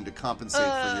inspiration to compensate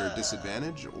for your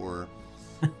disadvantage, or?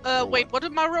 Wait, what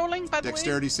am I rolling? By the way,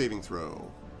 dexterity saving throw.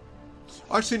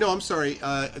 Actually, no. I'm sorry.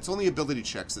 It's only ability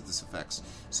checks that this affects.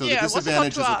 So the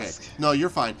disadvantage is okay. No, you're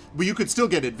fine. But you could still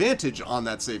get advantage on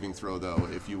that saving throw, though,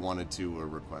 if you wanted to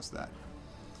request that.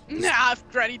 Nah, if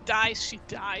Granny dies, she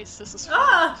dies. This is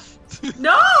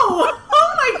no! Oh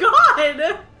my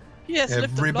god! Yes,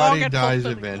 everybody dies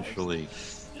eventually.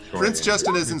 Prince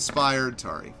Justin has inspired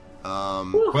Tari.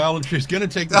 Well, she's going to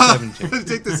take the 17.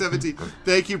 Take the 17.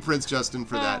 Thank you, Prince Justin,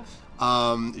 for that.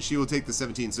 She will take the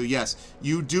 17. So yes,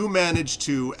 you do manage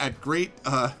to, at great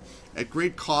at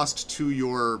great cost to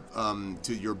your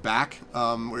back,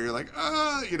 where you're like,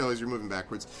 as you're moving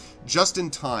backwards, just in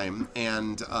time,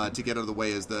 and to get out of the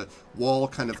way as the wall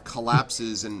kind of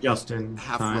collapses and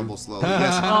half rumble slowly.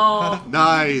 Yes. Oh,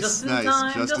 nice, just in nice,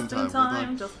 time, just in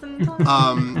time. just in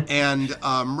time. And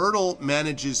Myrtle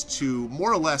manages to,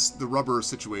 more or less, the rubber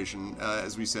situation,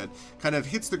 as we said, kind of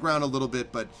hits the ground a little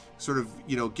bit, but sort of,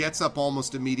 gets up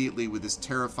almost immediately with this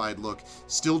terrified look,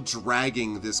 still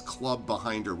dragging this club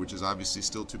behind her, which is obviously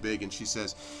still too big. And she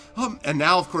says, and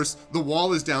now, of course, the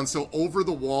wall is down, so over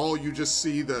the wall, you just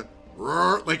see the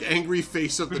angry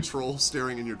face of the troll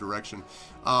staring in your direction.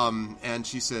 And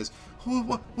she says,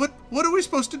 what are we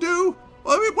supposed to do?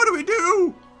 What do we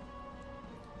do?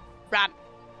 Run.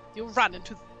 You run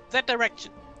into that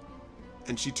direction.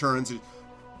 And she turns and,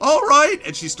 all right,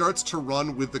 and she starts to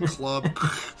run with the club.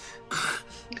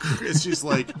 As she's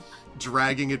like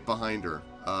dragging it behind her.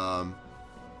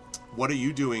 What are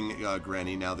you doing,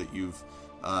 Granny, now that you've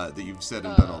said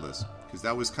and done all this? Because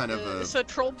that was kind of a... Is the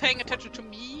troll paying attention to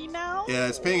me now? Yeah,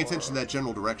 it's paying attention to that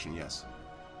general direction, yes.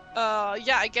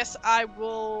 Yeah, I guess I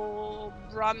will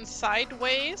run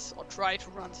sideways, or try to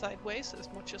run sideways, as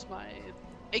much as my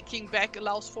aching back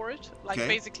allows for it. Like,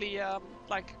 basically,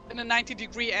 like, in a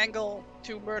 90-degree angle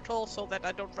to Myrtle, so that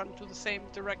I don't run to the same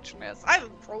direction as either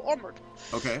the troll or Myrtle.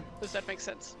 Okay. Does that make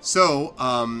sense? So,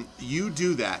 you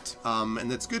do that,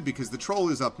 and that's good, because the troll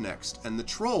is up next. And the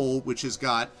troll, which has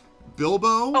got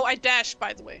Bilbo... Oh, I dashed,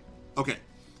 by the way. Okay.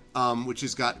 Which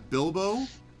has got Bilbo,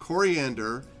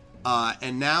 Coriander,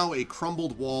 and now a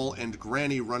crumbled wall and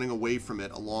Granny running away from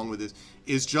it along with this,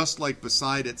 is just like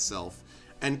beside itself.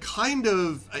 And kind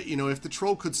of, if the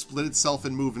troll could split itself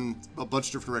and move in a bunch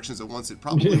of different directions at once, it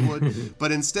probably would.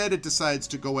 But instead it decides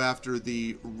to go after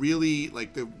the really,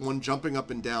 like the one jumping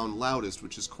up and down loudest,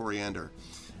 which is Coriander.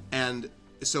 And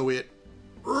so it,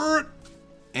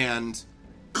 and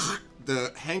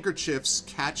the handkerchiefs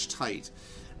catch tight.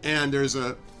 And there's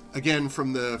again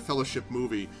from the Fellowship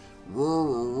movie,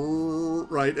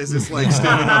 right, as it's like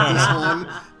standing up this one,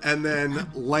 and then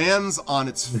lands on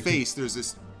its face. There's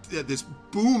this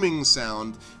booming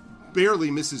sound,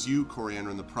 barely misses you,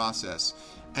 Coriander, in the process.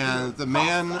 And the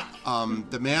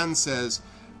man says,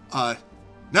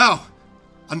 now,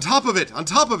 on top of it,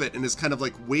 and is kind of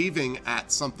like waving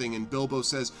at something. And Bilbo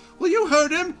says, well, you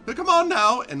heard him, come on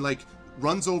now, and like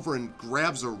runs over and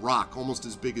grabs a rock almost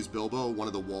as big as Bilbo, one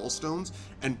of the wall stones,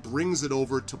 and brings it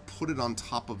over to put it on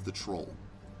top of the troll.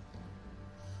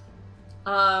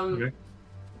 Okay.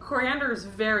 Coriander is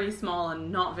very small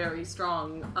and not very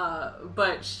strong,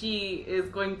 but she is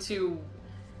going to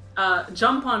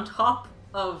jump on top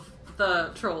of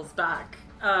the troll's back,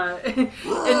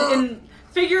 in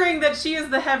figuring that she is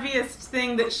the heaviest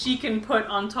thing that she can put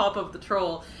on top of the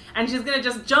troll, and she's going to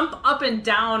just jump up and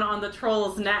down on the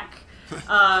troll's neck,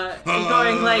 and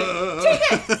going like, take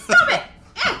it, stop it.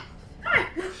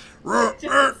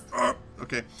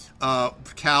 Okay.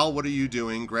 Cal, what are you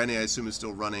doing? Granny, I assume, is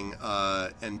still running.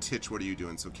 And Titch, what are you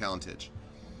doing? So Cal and Titch.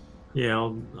 Yeah,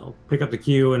 I'll pick up the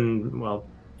cue and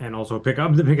also pick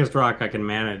up the biggest rock I can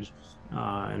manage,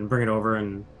 and bring it over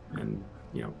and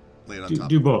lay it on top.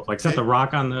 Do both. Like set the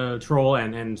rock on the troll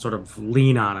and sort of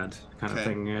lean on it, kind of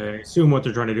thing. Assume what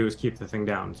they're trying to do is keep the thing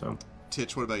down. So.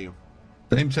 Titch, what about you?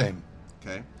 Same.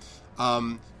 Okay.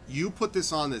 You put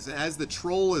this on this as the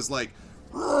troll is like,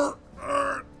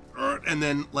 and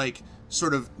then like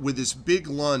sort of with this big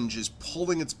lunge is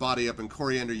pulling its body up, and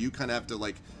Coriander, you kind of have to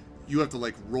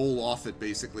roll off it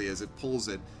basically as it pulls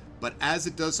it. But as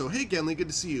it does so, hey Genly, good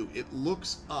to see you. It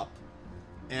looks up,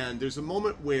 and there's a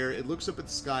moment where it looks up at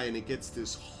the sky and it gets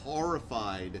this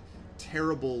horrified,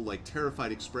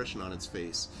 terrified expression on its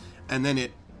face, and then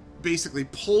it basically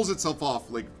pulls itself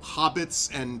off like hobbits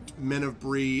and men of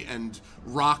Bree and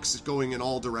rocks going in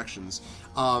all directions,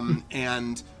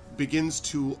 and begins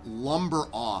to lumber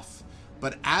off.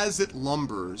 But as it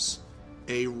lumbers,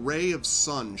 a ray of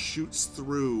sun shoots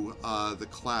through the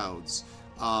clouds,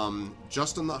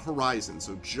 just on the horizon,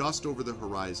 so just over the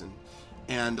horizon.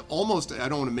 And almost, I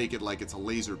don't want to make it like it's a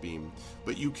laser beam,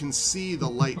 but you can see the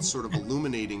light sort of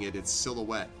illuminating its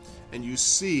silhouette. And you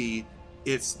see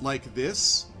it's like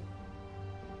this,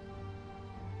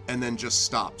 and then just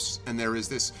stops. And there is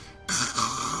this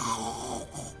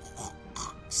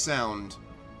sound,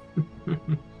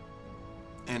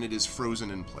 and it is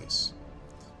frozen in place.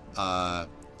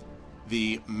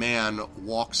 The man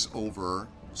walks over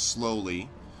slowly,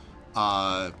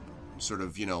 sort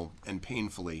of, and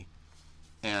painfully,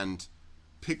 and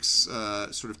takes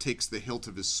the hilt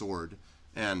of his sword,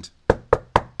 and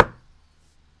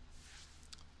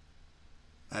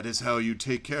that is how you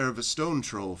take care of a stone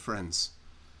troll, friends.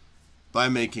 by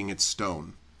making it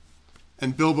stone.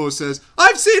 And Bilbo says,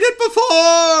 "I've seen it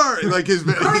before!" Like he's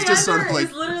just sort of like...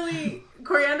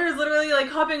 Coriander is literally like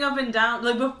hopping up and down.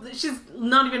 Like she's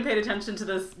not even paid attention to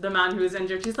the man who is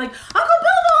injured. She's like, Uncle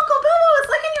Bilbo, it's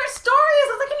like in your stories.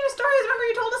 It's like in your stories. Remember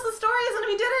you told us the stories and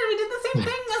we did it. We did the same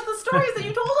thing as the stories that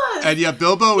you told us. And yeah,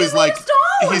 Bilbo is like,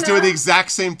 he's doing the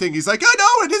exact same thing. He's like, "Oh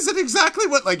no, it isn't exactly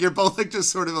what..." Like you're both like just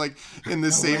sort of like in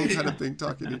the same kind of thing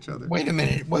talking to each other. Wait a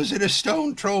minute. Was it a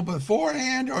stone troll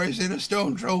beforehand or is it a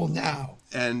stone troll now?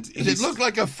 And does it look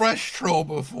like a fresh troll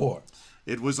before?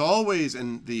 It was always,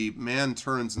 and the man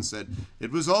turns and said,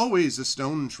 "It was always a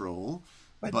stone troll,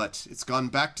 but it's gone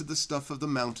back to the stuff of the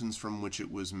mountains from which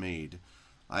it was made.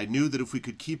 I knew that if we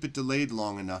could keep it delayed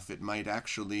long enough, it might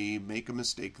actually make a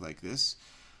mistake like this,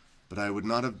 but I would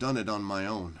not have done it on my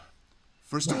own.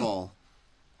 First of all,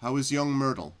 how is young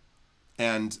Myrtle?"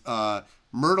 And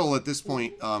Myrtle, at this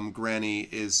point, Granny,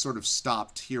 is sort of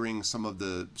stopped hearing some of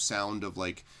the sound of,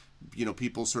 like, you know,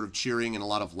 people sort of cheering and a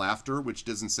lot of laughter, which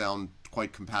doesn't sound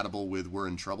quite compatible with "we're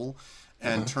in trouble,"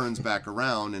 and turns back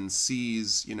around and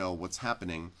sees, you know, what's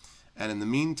happening. And in the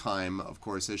meantime, of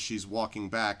course, as she's walking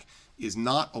back, is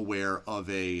not aware of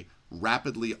a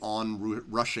rapidly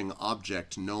rushing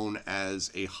object known as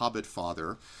a Hobbit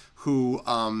father, who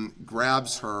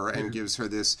grabs her and gives her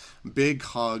this big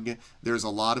hug. There's a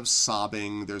lot of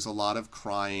sobbing, there's a lot of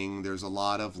crying, there's a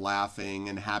lot of laughing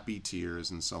and happy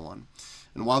tears and so on.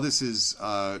 And while this is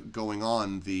going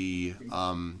on, the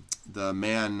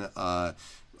man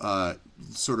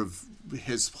sort of,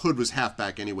 his hood was half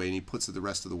back anyway, and he puts it the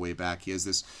rest of the way back. He has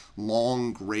this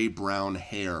long gray-brown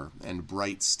hair and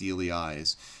bright steely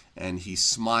eyes, and he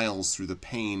smiles through the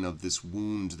pain of this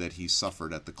wound that he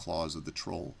suffered at the claws of the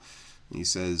troll. And he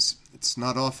says, "It's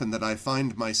not often that I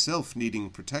find myself needing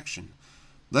protection.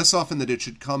 Less often that it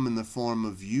should come in the form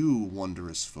of you,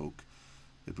 wondrous folk.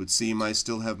 It would seem I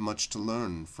still have much to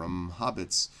learn from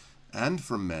hobbits and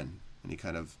from men." And he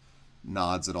kind of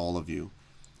nods at all of you.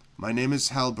 "My name is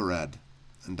Halbarad,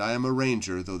 and I am a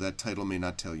ranger, though that title may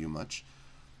not tell you much.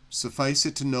 Suffice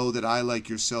it to know that I, like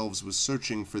yourselves, was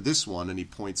searching for this one," and he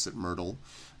points at Myrtle,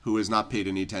 who has not paid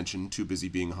any attention, too busy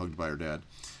being hugged by her dad,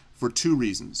 "for 2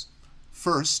 reasons.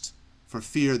 First, for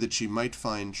fear that she might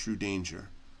find true danger.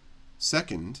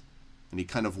 Second," and he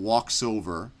kind of walks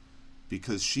over,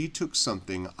 "because she took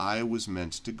something I was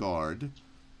meant to guard."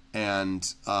 And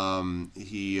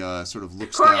he sort of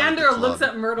looks Coriander down at the looks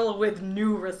at Myrtle with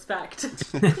new respect.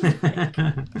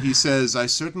 He says, "I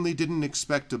certainly didn't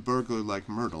expect a burglar like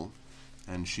Myrtle,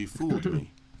 and she fooled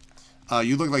me."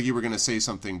 You look like you were going to say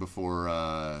something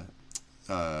before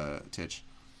Titch.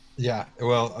 Yeah,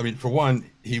 well, I mean, for one,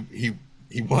 he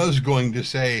was going to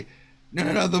say,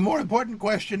 no, the more important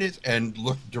question is, and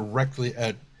look directly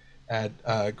at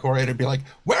Coriander and be like,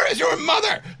 "Where is your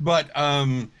mother?" But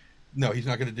no, he's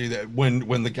not going to do that.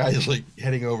 When the guy is like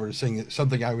heading over to saying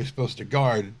something I was supposed to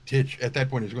guard, Titch at that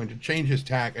point is going to change his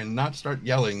tack and not start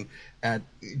yelling at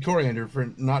Coriander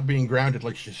for not being grounded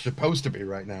like she's supposed to be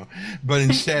right now, but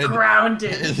instead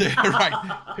grounded.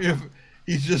 Right.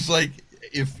 He's just like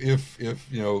if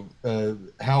you know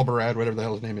Halbarad, whatever the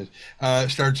hell his name is,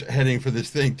 starts heading for this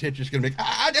thing, Titch is going to make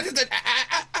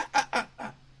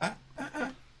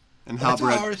and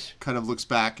Halbarad kind of looks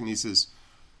back and he says,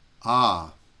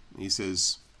 "Ah." He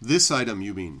says, "This item,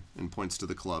 you mean," and points to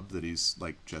the club that he's,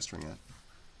 like, gesturing at.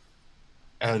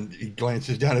 And he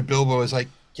glances down at Bilbo as like,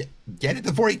 get it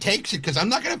before he takes it, because I'm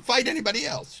not going to fight anybody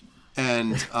else.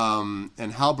 And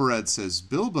Halbarad says,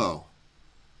 "Bilbo,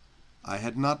 I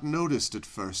had not noticed at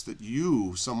first that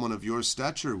you, someone of your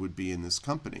stature, would be in this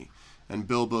company." And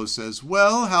Bilbo says,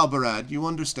 "Well, Halbarad, you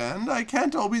understand, I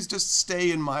can't always just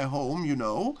stay in my home, you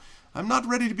know. I'm not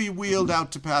ready to be wheeled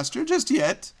out to pasture just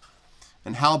yet."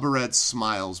 And Halbarad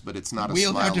smiles, but it's not a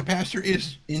smile. Wheeled out to pasture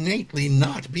is innately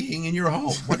not being in your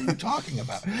home. What are you talking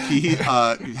about?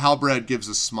 Halbarad gives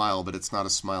a smile, but it's not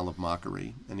a smile of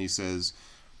mockery. And he says,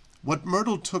 "What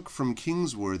Myrtle took from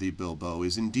Kingsworthy, Bilbo,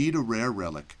 is indeed a rare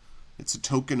relic. It's a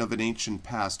token of an ancient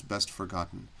past best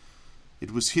forgotten.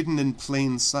 It was hidden in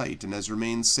plain sight and has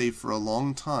remained safe for a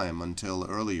long time until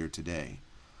earlier today.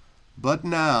 But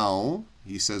now,"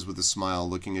 he says with a smile,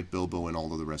 looking at Bilbo and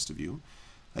all of the rest of you,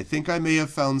 "I think I may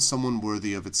have found someone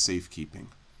worthy of its safekeeping.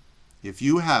 If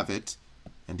you have it,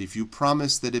 and if you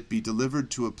promise that it be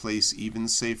delivered to a place even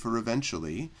safer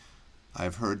eventually,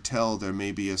 I've heard tell there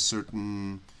may be a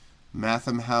certain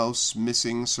Matham house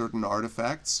missing certain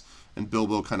artifacts," and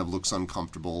Bilbo kind of looks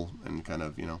uncomfortable and kind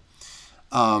of, you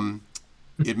know,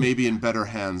 "it may be in better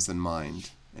hands than mine,"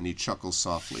 and he chuckles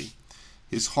softly.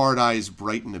 His hard eyes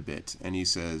brighten a bit, and he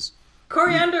says,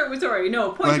 Coriander, sorry,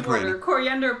 no, point of order.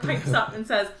 Coriander pipes up and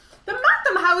says, "The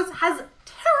Matham House has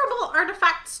terrible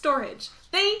artifact storage.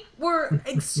 They were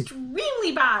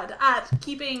extremely bad at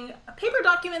keeping paper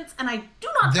documents, and I do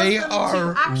not trust them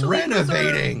to actually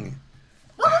renovating. Preserve.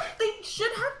 Well, they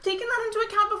should have taken that into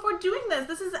account before doing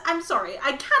this. I'm sorry,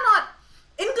 I cannot,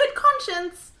 in good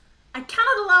conscience, I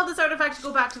cannot allow this artifact to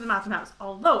go back to the Matham House.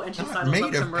 Although, and she sidles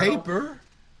up to Myrtle. Made of paper?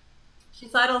 She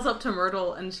sidles up to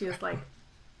Myrtle, and she is like,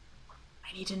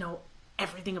 I need to know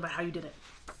everything about how you did it.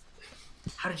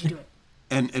 How did you do it?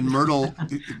 And Myrtle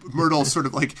sort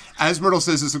of like, as Myrtle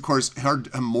says this, of course,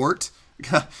 Mort,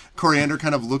 Coriander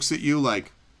kind of looks at you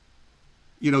like,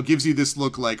 gives you this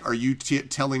look like, are you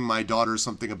telling my daughter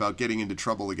something about getting into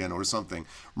trouble again or something?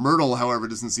 Myrtle, however,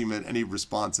 doesn't seem at any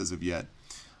response as of yet.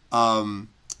 And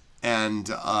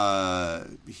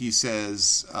he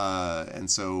says, and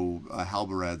so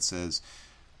Halbarad says,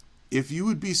 if you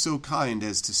would be so kind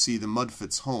as to see the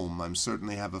Mudfoots home, I'm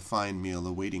certainly have a fine meal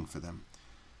awaiting for them.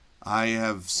 I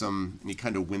have some, and he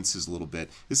kind of winces a little bit.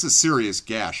 It's a serious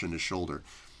gash in his shoulder.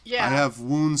 Yeah. I have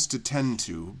wounds to tend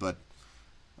to, but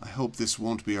I hope this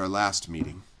won't be our last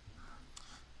meeting.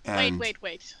 And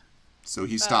wait. So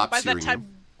he stops by hearing that time,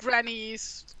 you.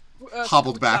 Granny's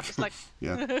hobbled back. Like,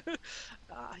 yeah.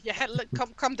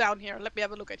 Come down here. Let me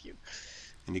have a look at you.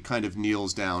 And he kind of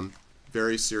kneels down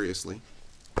very seriously.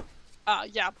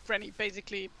 Granny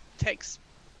basically takes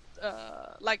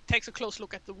a close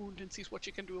look at the wound and sees what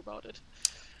she can do about it.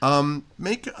 Let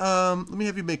me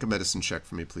have you make a medicine check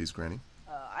for me, please, Granny.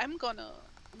 I'm gonna.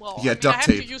 Well, duct I have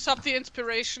tape. to use up the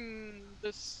inspiration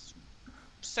this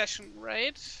session,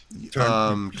 right?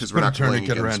 Because we're not playing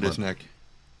tourniquet around his neck.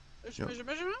 Yep.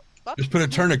 Just put a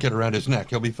tourniquet around his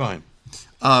neck. He'll be fine.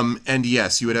 And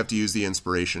yes, you would have to use the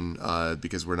inspiration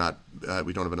because we don't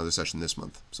have another session this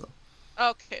month. So.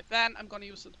 Okay, then I'm gonna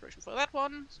use inspiration for that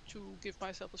one to give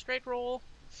myself a straight roll.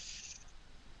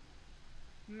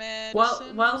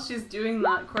 Medicine. While she's doing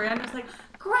that, Coriander's like,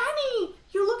 Granny,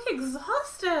 you look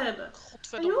exhausted.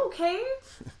 Are you okay?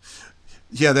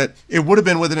 Yeah, that it would have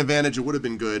been with an advantage. It would have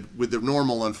been good with the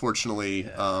normal, unfortunately.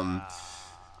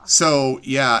 So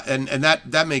yeah, and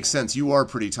that makes sense. You are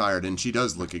pretty tired, and she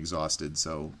does look exhausted.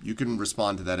 So you can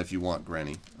respond to that if you want,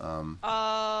 Granny.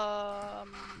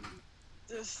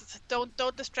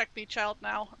 Don't distract me, child.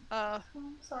 Now. I'm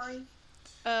sorry.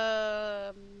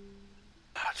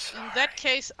 In that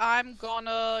case, I'm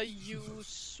gonna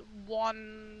use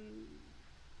one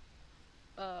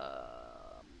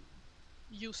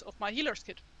use of my healer's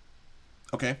kit.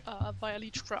 Okay. Via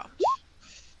Leechcraft.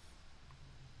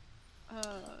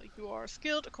 You are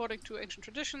skilled according to ancient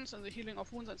traditions in the healing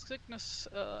of wounds and sickness.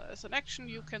 As an action,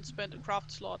 you can spend a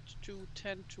craft slot to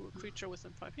tend to a creature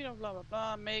within 5 feet of blah blah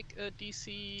blah. Make a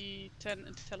DC 10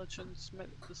 intelligence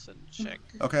medicine check.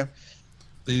 Okay.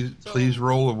 Please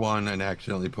roll a 1 and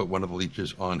accidentally put one of the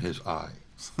leeches on his eye.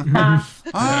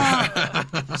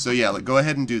 So yeah, go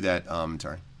ahead and do that,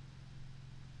 Tari.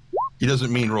 He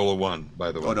doesn't mean roll a 1,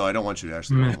 by the way. Oh no, I don't want you to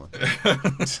actually roll one.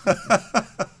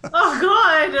 Oh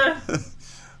God!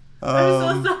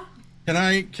 I'm so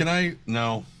sorry. Can I?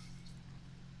 No.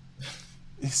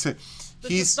 This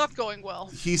is not going well.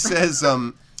 He says,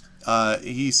 as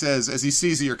he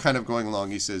sees that you're kind of going along,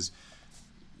 he says,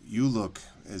 "You look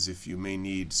as if you may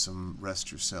need some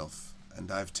rest yourself,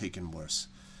 and I've taken worse.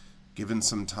 Given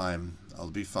some time, I'll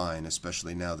be fine,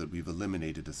 especially now that we've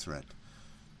eliminated a threat.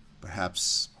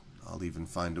 Perhaps I'll even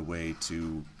find a way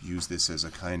to use this as a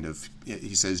kind of,"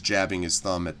 he says, jabbing his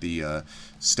thumb at the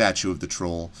statue of the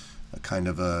troll, a kind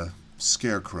of a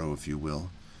scarecrow, if you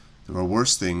will. There are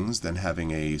worse things than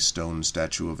having a stone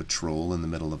statue of a troll in the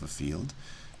middle of a field,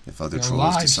 if other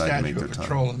trolls decide to make their time.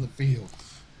 Troll in the field.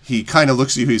 He kind of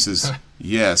looks at you, he says,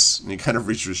 yes, and he kind of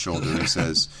reaches his shoulder and he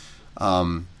says,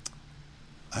 I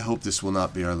hope this will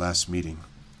not be our last meeting,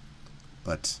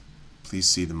 but please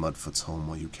see the Mudfoots home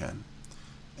while you can.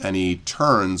 And he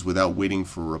turns without waiting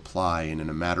for a reply, and in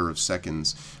a matter of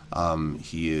seconds,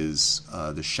 he is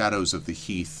the shadows of the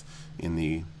heath in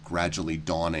the gradually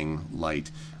dawning light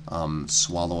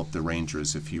swallow up the ranger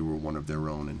as if he were one of their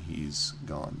own, and he's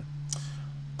gone.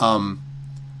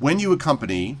 When you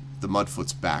accompany the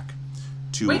Mudfoots back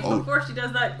to... Wait, before she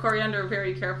does that, Coriander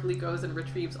very carefully goes and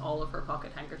retrieves all of her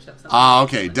pocket handkerchiefs.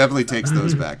 Okay, definitely takes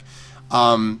those back.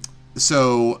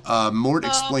 So Mort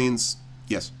explains...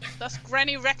 Yes. Does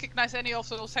Granny recognize any of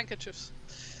those handkerchiefs?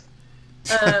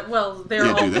 Well, they're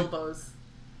all Bilbo's.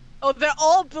 Oh, they're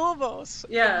all Bilbo's.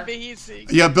 Yeah. Amazing.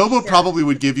 Yeah, Bilbo probably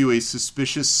would give you a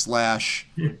suspicious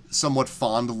 / somewhat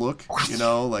fond look,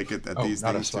 like at these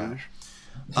things too.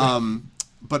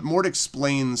 But Mort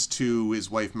explains to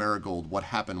his wife Marigold what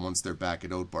happened once they're back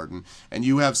at Oatbarton. And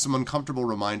you have some uncomfortable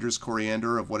reminders,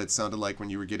 Coriander, of what it sounded like when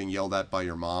you were getting yelled at by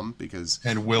your mom.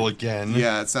 And will again.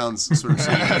 Yeah, it sounds sort of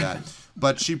similar to that.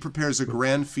 But she prepares a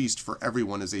grand feast for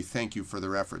everyone as a thank you for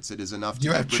their efforts. It is enough to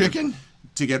You have chicken?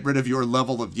 To get rid of your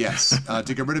level of,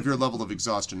 to get rid of your level of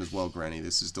exhaustion as well, Granny.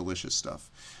 This is delicious stuff.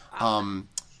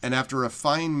 And after a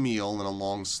fine meal and a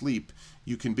long sleep,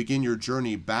 you can begin your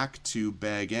journey back to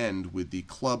Bag End with the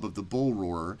club of the Bull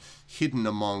Roarer hidden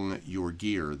among your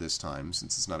gear this time,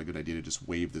 since it's not a good idea to just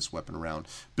wave this weapon around.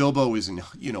 Bilbo is in,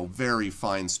 very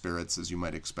fine spirits, as you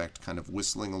might expect, kind of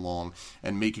whistling along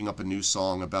and making up a new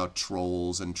song about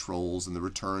trolls and the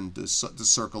return to the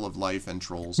circle of life and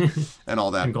trolls and all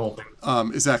that.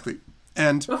 And exactly.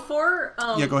 And before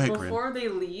go ahead, before they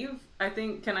leave, I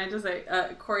think, can I just say,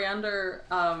 Coriander,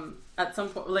 at some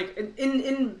point, like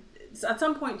at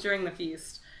some point during the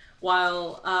feast,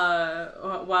 while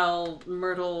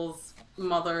Myrtle's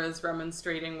mother is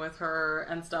remonstrating with her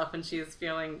and stuff, and she's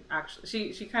feeling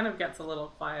she kind of gets a little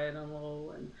quiet and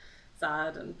low and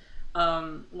sad, and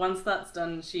once that's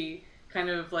done, she kind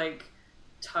of like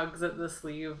tugs at the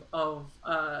sleeve of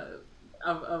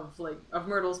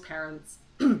Myrtle's parents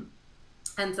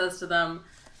and says to them,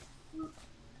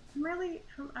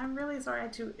 I'm really sorry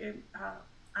to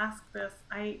ask this.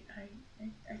 I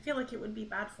feel like it would be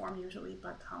bad form usually,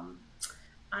 but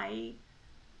I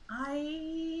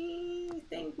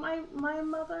think my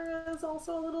mother is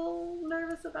also a little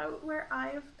nervous about where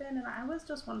I've been, and I was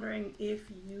just wondering if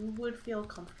you would feel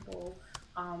comfortable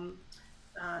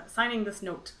signing this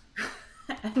note.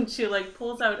 And she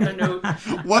pulls out a note.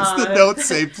 What's the note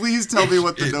say? Please tell me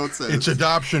what the note says. It's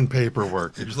adoption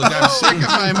paperwork. It's like, I'm sick of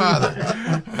my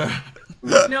mother.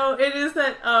 No, it is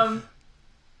that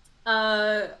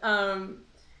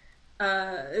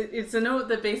it's a note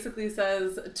that basically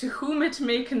says, to whom it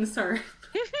may concern.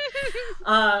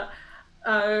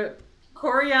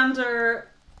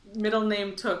 Coriander, middle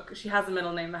name Took. She has a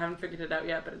middle name. I haven't figured it out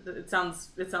yet, but it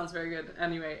sounds very good.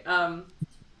 Anyway,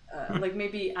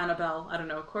 maybe Annabelle. I don't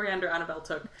know. Coriander, Annabelle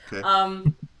Took.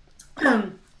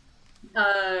 Okay.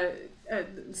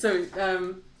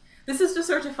 This is to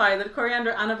certify that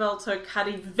Coriander Annabelle Took had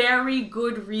a very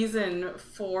good reason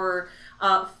for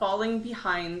falling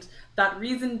behind. That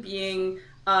reason being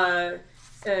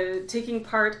taking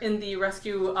part in the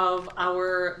rescue of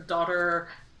our daughter,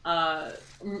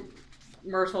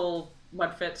 Myrtle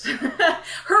Mudfit.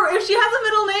 If she has a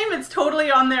middle name, it's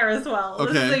totally on there as well.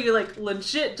 Okay. This is a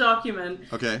legit document.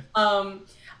 Okay.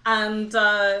 And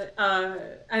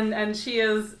she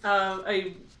is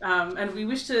and we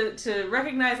wish to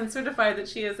recognize and certify that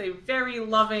she is a very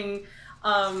loving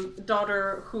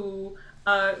daughter who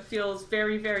feels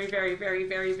very, very, very, very,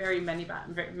 very, very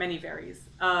many varies.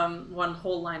 One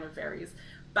whole line of varies.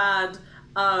 Bad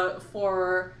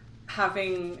for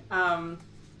having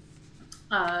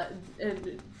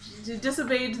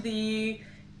disobeyed the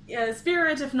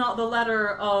spirit, if not the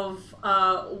letter, of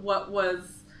what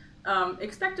was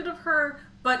expected of her,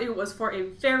 but it was for a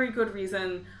very good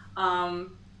reason,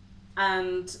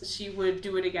 and she would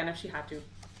do it again if she had to.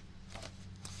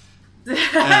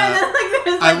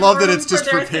 I love that it's just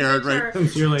prepared, right?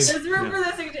 There's room for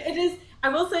their signature. It is. I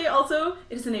will say also,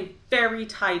 it is in a very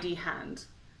tidy hand.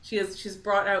 She's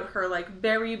brought out her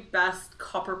very best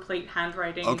copperplate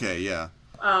handwriting. Okay, yeah.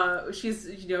 She's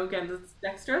again, it's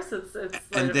dexterous. It's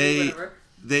and whatever.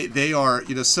 they are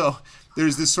so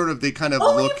there's this sort of, they kind of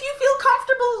only look. If you feel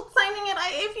comfortable signing it.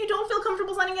 If you don't feel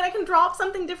comfortable signing it, I can drop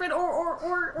something different,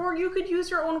 or you could use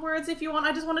your own words if you want.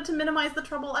 I just wanted to minimize the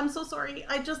trouble. I'm so sorry.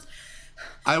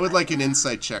 I would like an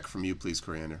insight check from you, please,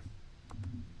 Coriander.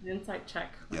 An insight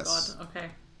check. Oh, yes. God. Okay.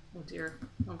 Oh dear.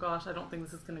 Oh gosh. I don't think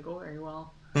this is going to go very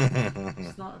well.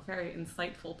 She's not a very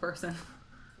insightful person.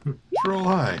 Roll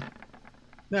high.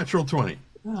 Natural 20.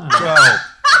 12.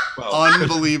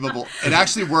 Unbelievable. It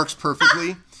actually works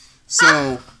perfectly.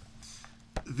 So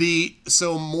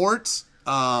Mort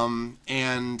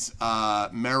and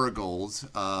Marigold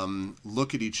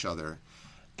look at each other,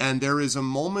 and there is a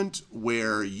moment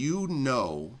where you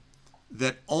know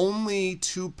that only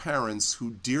two parents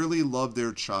who dearly love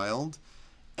their child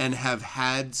and have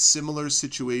had similar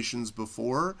situations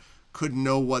before could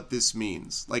know what this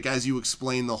means. As you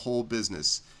explain the whole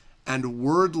business. And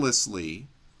wordlessly,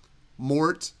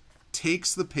 Mort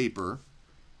takes the paper,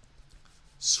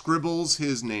 scribbles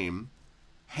his name,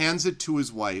 hands it to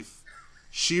his wife.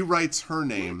 She writes her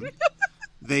name.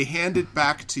 They hand it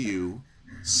back to you,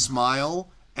 smile,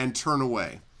 and turn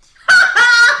away.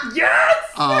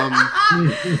 Yes! And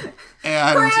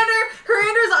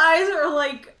Corander's eyes are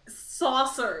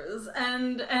saucers,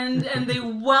 and they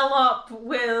well up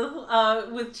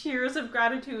with tears of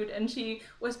gratitude, and she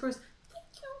whispers, "Thank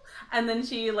you," and then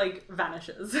she like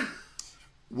vanishes.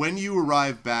 When you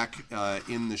arrive back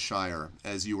in the Shire,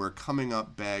 as you are coming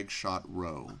up Bagshot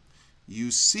Row,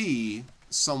 you see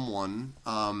someone,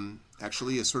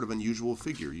 actually a sort of unusual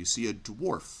figure. You see a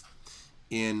dwarf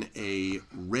in a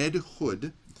red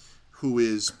hood who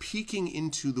is peeking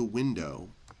into the window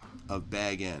of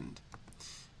Bag End.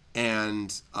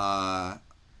 And I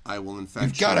will in fact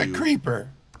You've got a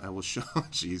creeper. I will show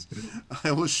jeez.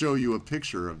 I will show you a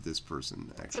picture of this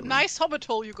person, actually. It's a nice hobbit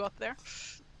hole you got there.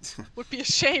 Would be a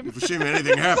shame. If a shame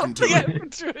anything happened to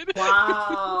it.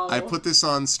 Wow. I put this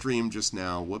on stream just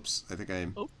now. Whoops. I think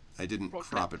I didn't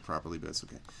crop it properly, but it's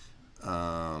okay.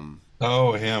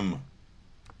 Oh, him.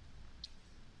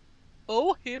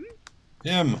 Oh, him?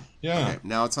 Him, yeah. Okay,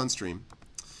 now it's on stream.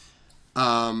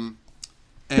 And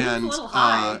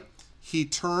he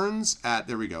turns at,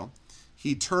 there we go.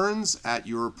 He turns at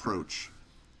your approach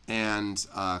and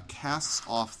casts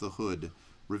off the hood,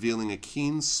 revealing a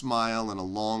keen smile and a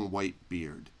long white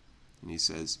beard. And he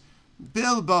says,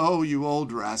 "Bilbo, you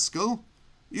old rascal,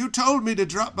 you told me to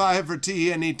drop by for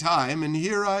tea any time, and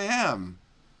here I am."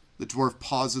 The dwarf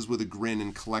pauses with a grin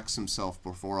and collects himself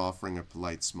before offering a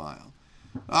polite smile.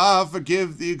 "Ah,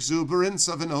 forgive the exuberance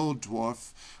of an old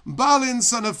dwarf. Balin,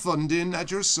 son of Fundin,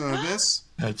 at your service."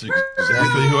 That's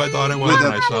exactly who I thought it was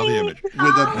when I saw the image. With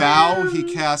a bow, he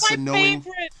casts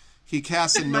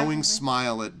a knowing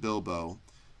smile at Bilbo.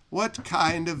 "What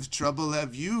kind of trouble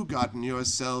have you gotten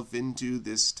yourself into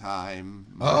this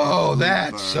time?" Oh,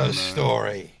 that's a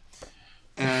story.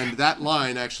 And that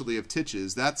line, actually, of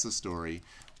Titch's, "That's a story,"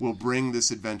 will bring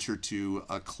this adventure to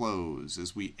a close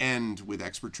as we end with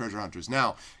Expert Treasure Hunters.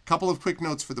 Now, a couple of quick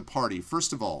notes for the party.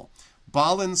 First of all,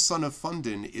 Balin, son of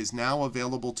Fundin, is now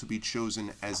available to be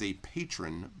chosen as a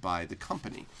patron by the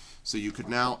company. So you could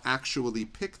now actually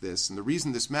pick this, and the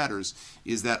reason this matters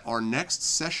is that our next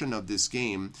session of this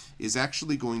game is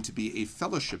actually going to be a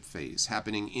fellowship phase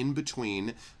happening in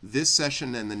between this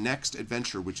session and the next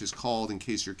adventure, which is called, in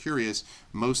case you're curious,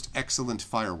 Most Excellent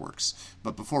Fireworks.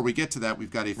 But before we get to that, we've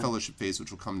got a fellowship phase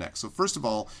which will come next. So first of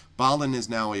all, Balin is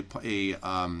now a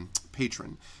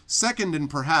patron. Second, and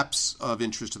perhaps of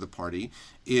interest to the party,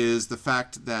 is the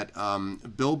fact that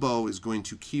Bilbo is going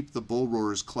to keep the Bull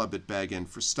Roarers Club at Bag End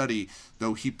for study,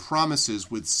 though he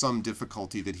promises with some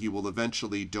difficulty that he will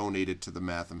eventually donate it to the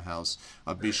Matham House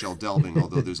of Michel Delving,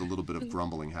 although there's a little bit of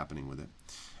grumbling happening with it.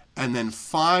 And then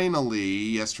finally,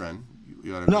 yes, Tren,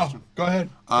 you had a question? No, go ahead.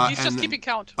 He's just keeping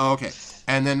count. Oh, okay.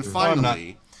 And then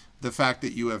finally, the fact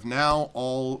that you have now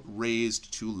all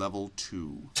raised to level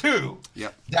 2. 2?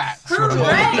 Yep. That's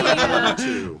Hooray! Level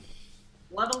 2.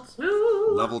 Level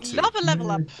 2. Level 2. Love a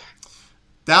level up.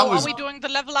 That was. Are we doing the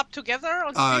level up together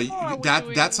on stream, or are we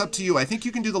doing... That's up to you. I think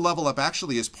you can do the level up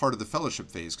actually as part of the fellowship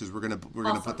phase, because we're gonna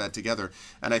put that together,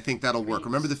 and I think that'll work.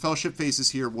 Remember, the fellowship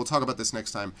phases here, we'll talk about this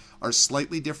next time, are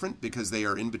slightly different because they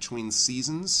are in between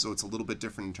seasons, so it's a little bit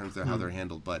different in terms of how they're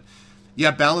handled. But yeah,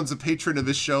 Balin's a patron of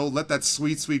this show. Let that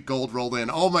sweet, sweet gold roll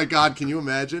in. Oh my God, can you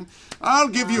imagine? I'll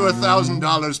give you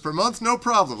 $1,000 per month, no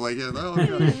problem. Like,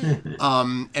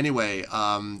 anyway.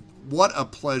 What a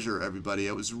pleasure, everybody.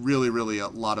 It was really, really a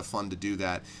lot of fun to do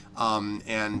that.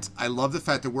 And I love the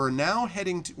fact that we're now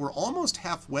we're almost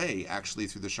halfway, actually,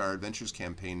 through the Shire Adventures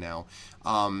campaign now,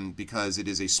 because it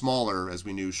is a smaller, as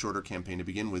we knew, shorter campaign to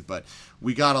begin with. But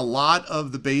we got a lot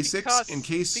of the basics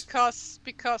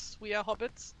Because we are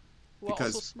hobbits. We're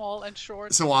also small and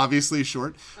short. So obviously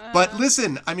short. But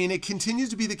listen, I mean, it continues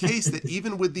to be the case that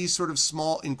even with these sort of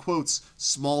small, in quotes,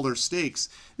 smaller stakes,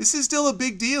 this is still a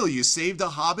big deal. You saved a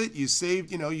hobbit, you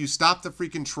stopped the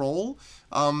freaking troll,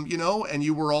 and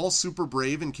you were all super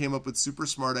brave and came up with super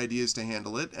smart ideas to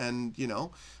handle it. And,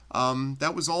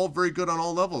 that was all very good on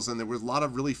all levels. And there was a lot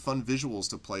of really fun visuals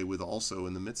to play with also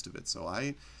in the midst of it. So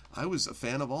I was a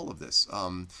fan of all of this.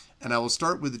 And I will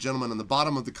start with the gentleman on the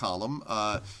bottom of the column,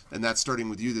 and that's starting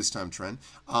with you this time, Tren.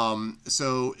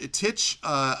 So Titch,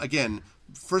 again,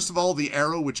 first of all, the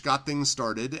arrow, which got things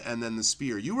started, and then the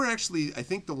spear. You were actually, I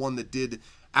think, the one that did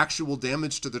actual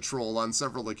damage to the troll on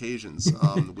several occasions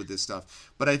with this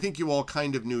stuff. But I think you all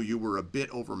kind of knew you were a bit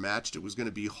overmatched. It was going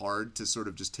to be hard to sort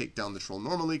of just take down the troll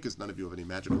normally, because none of you have any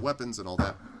magical weapons and all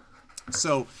that.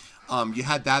 So you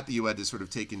had that you had to sort of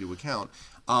take into account.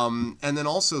 And then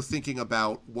also thinking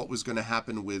about what was going to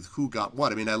happen with who got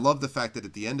what. I mean, I love the fact that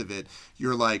at the end of it,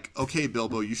 you're like, okay,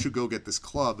 Bilbo, you should go get this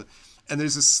club. And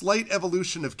there's a slight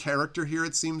evolution of character here,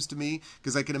 it seems to me,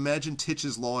 because I can imagine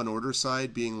Titch's Law and Order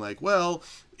side being like, well,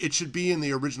 it should be in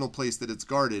the original place that it's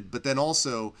guarded, but then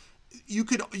also you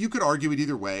could argue it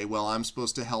either way. Well, I'm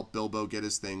supposed to help Bilbo get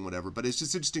his thing, whatever. But it's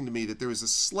just interesting to me that there was a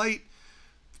slight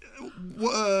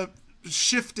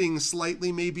shifting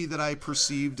slightly maybe that I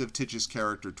perceived of Titch's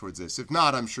character towards this. If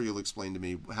not, I'm sure you'll explain to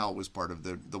me how it was part of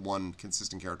the one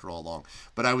consistent character all along.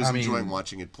 But I was enjoying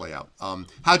watching it play out.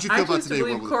 How'd you feel about today? I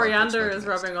believe Coriander is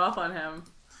rubbing off on him.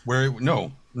 Where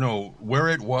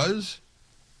it was,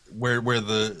 where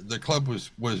the club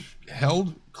was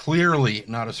held, clearly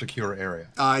not a secure area.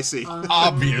 I see.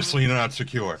 Obviously not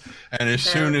secure. And as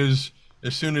soon as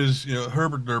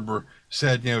Herbert Gerber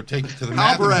said, take it to the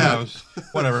Matham house,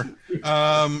 whatever.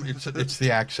 It's the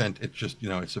accent. It's just,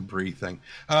 it's a Brie thing.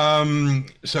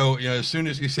 So, as soon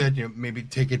as he said, maybe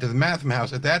take it to the Matham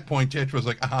house, at that point, Titch was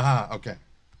like,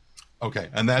 okay.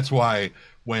 And that's why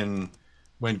when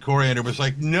Coriander was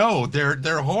like, no,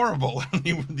 they're horrible, and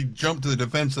he jumped to the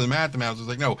defense of the Matham house. I was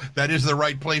like, no, that is the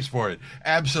right place for it.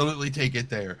 Absolutely take it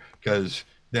there, because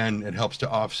then it helps to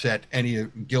offset any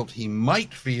guilt he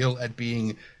might feel at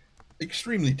being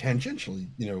extremely tangentially,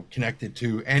 connected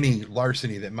to any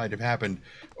larceny that might have happened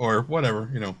or whatever,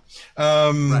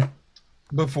 right.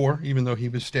 Before, even though he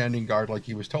was standing guard like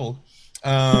he was told.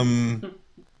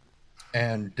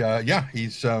 He's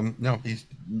he's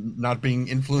not being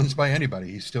influenced by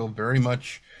anybody. He's still very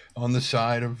much on the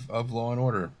side of law and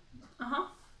order.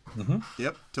 Mm-hmm.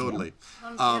 Yep, totally.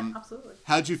 Absolutely.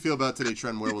 How'd you feel about today,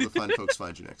 Trent? Where will the fine folks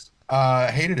find you next?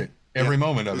 Hated it. Every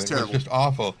moment of it. Terrible. It was just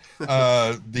awful.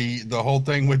 The whole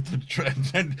thing with the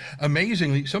and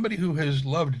amazingly, somebody who has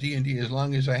loved D&D as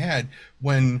long as I had,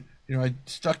 when I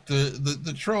stuck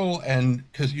the troll, and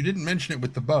because you didn't mention it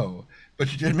with the bow, but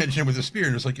you did mention it with the spear,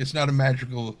 and it was like, it's not a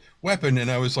magical weapon,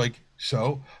 and I was like,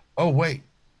 oh wait,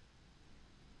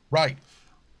 right.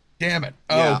 Damn it!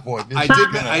 Yeah. Oh boy, I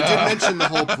did mention the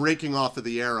whole breaking off of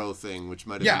the arrow thing, which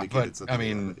might have indicated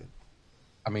something.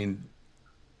 I mean,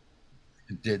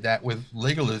 did that with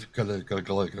Legolas.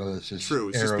 True,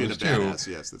 it's just being a badass.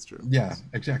 Yes, that's true. Yeah,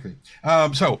 exactly.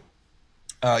 It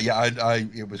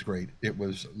was great. It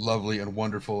was lovely and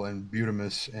wonderful and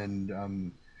beautimous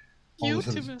and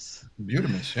beautimous.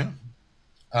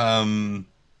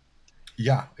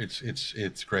 Yeah.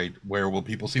 It's great. Where will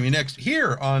people see me next?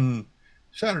 Here on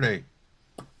Saturday,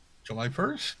 July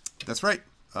 1st. That's right.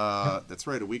 That's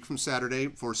right. A week from Saturday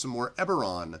for some more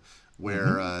Eberron,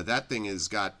 where that thing has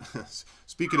got.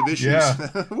 Speaking of issues, yeah.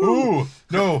 Ooh,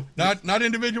 no, not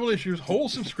individual issues, whole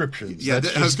subscriptions. Yeah,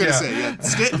 I was going to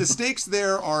say, the stakes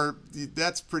there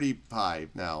that's pretty high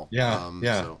now. Yeah,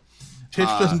 So. Titch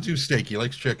doesn't do steak; he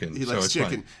likes chicken. He likes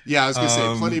chicken. Fine. Yeah, I was going to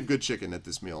say, plenty of good chicken at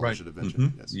this meal. Right. I should have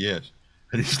mentioned. Yes.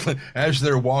 And he's, as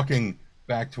they're walking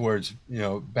back towards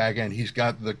back end, he's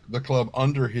got the club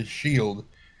under his shield.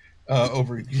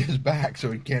 Over his back,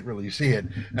 so he can't really see it,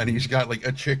 and he's got like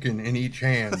a chicken in each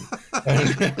hand.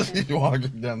 He's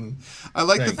walking down. I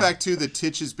like the fact too that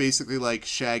Titch is basically like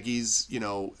Shaggy's,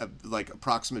 like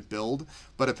approximate build,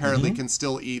 but apparently can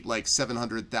still eat like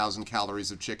 700,000 calories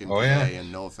of chicken per day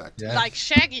and no effect. Yeah. Like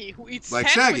Shaggy, who eats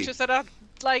sandwiches that are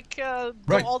go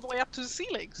all the way up to the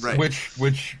ceilings. Right.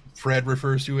 Which Fred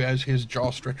refers to as his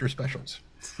jaw stretcher specials.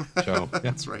 So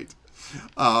that's right.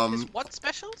 What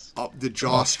specials? The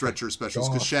jaw stretcher specials,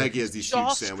 because Shaggy has these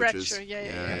huge sandwiches. Stretcher,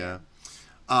 yeah.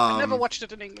 I never watched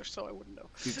it in English, so I wouldn't know.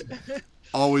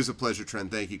 Always a pleasure, Trent.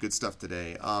 Thank you. Good stuff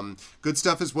today. Good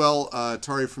stuff as well,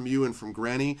 Tari, from you and from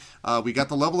Granny. We got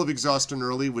the level of exhaustion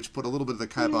early, which put a little bit of the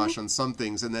kibosh on some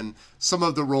things, and then some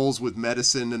of the rolls with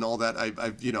medicine and all that. I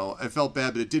felt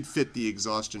bad, but it did fit the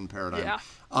exhaustion paradigm. Yeah.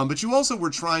 But you also were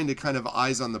trying to kind of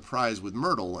eyes on the prize with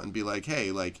Myrtle and be like,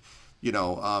 hey, like.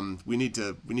 We need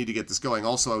to get this going.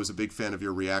 Also, I was a big fan of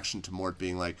your reaction to Mort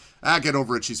being like, get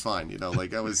over it, she's fine.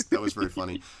 That was very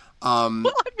funny. Well, I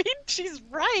mean, she's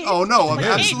right. Oh no,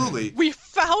 absolutely. We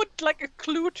found like a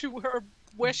clue to her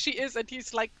where she is, and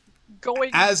he's like going.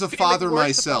 As a father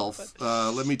myself,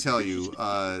 let me tell you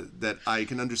that I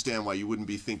can understand why you wouldn't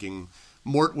be thinking.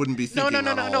 Mort wouldn't be thinking.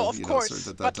 No. Of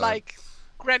course, but like,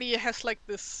 Granny has like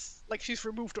this. Like, she's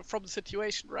removed from the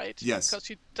situation, right? Yes. Because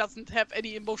she doesn't have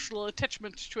any emotional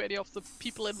attachment to any of the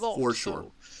people involved. For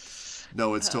sure.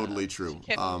 No, it's totally true.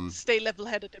 She can stay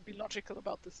level-headed and be logical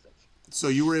about this stuff. So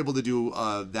you were able to do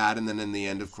that, and then in the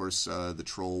end, of course, the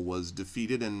troll was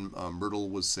defeated and Myrtle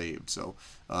was saved. So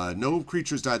no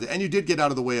creatures died. And you did get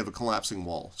out of the way of a collapsing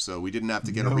wall, so we didn't have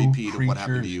to get a repeat of what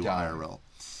happened to you IRL.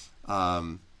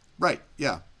 Right,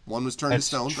 yeah. One was turned to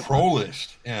stone.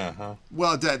 Trollist. Yeah, huh?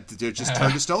 Well, they're just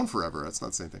turned to stone forever. That's not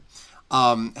the same thing.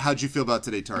 How'd you feel about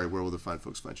today, Tari? Where will the fine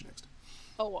folks find you next?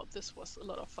 Oh, well, this was a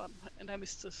lot of fun. And I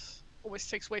missed this. Always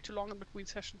takes way too long in between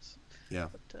sessions. Yeah.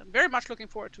 But very much looking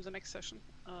forward to the next session.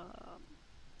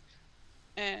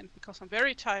 and because I'm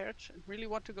very tired and really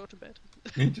want to go to bed.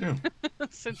 Me too.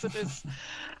 Since it is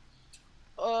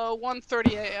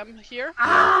 1:30 a.m. here.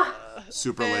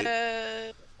 Super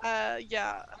late.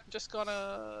 Yeah, I'm just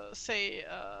gonna say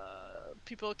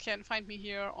people can find me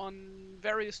here on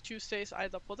various Tuesdays,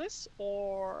 either for this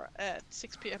or at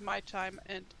 6 p.m. my time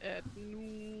and at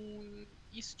noon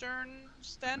Eastern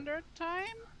Standard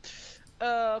Time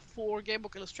for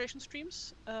Gamebook illustration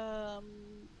streams.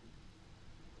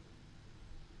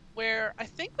 Where I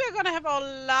think we're gonna have our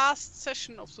last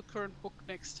session of the current book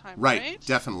next time, right?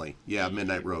 Definitely. Yeah,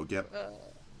 Midnight Rogue, yep.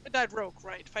 Midnight Rogue,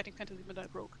 right. Fighting Fantasy Midnight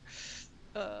Rogue.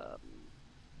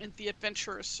 And the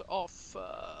adventures of...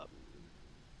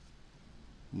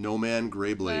 No Man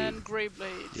Greyblade.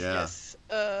 Yeah. Yes.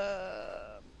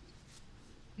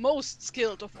 Most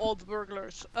skilled of all the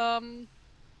burglars. And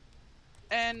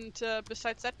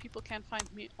besides that, people can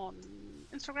find me on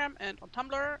Instagram and on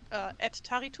Tumblr at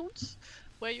TariToons,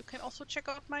 where you can also check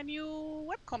out my new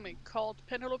webcomic called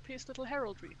Penelope's Little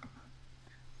Heraldry,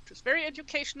 which is very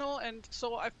educational, and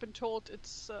so I've been told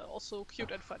it's also cute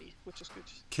and funny, which is good.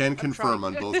 Can confirm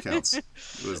on both counts. It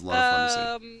was a lot of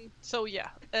fun to see. So yeah,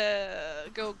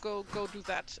 go do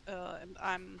that,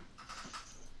 and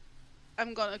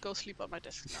I'm gonna go sleep on my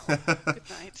desk now. Good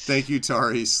night. Thank you,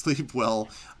 Tari. Sleep well.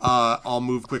 I'll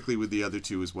move quickly with the other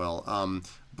two as well.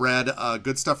 Brad,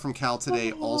 good stuff from Cal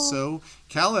today. Also,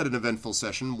 Cal had an eventful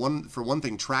session. For one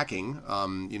thing, tracking.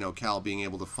 Cal being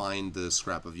able to find the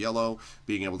scrap of yellow,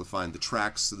 being able to find the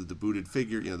tracks, the booted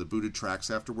figure, the booted tracks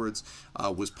afterwards,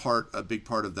 was a big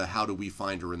part of the how do we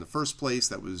find her in the first place.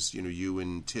 That was, you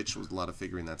and Titch was a lot of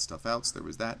figuring that stuff out. So there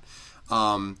was that.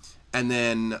 And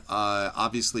then,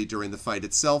 obviously, during the fight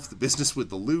itself, the business with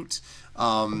the loot,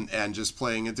 and just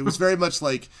playing it. It was very much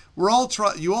like, you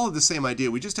all have the same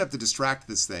idea. We just have to distract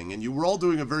this thing. And you were all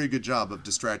doing a very good job of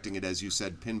distracting it, as you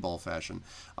said, pinball fashion,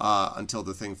 until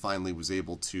the thing finally was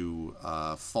able to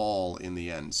fall in the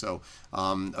end. So,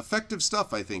 effective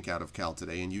stuff, I think, out of Cal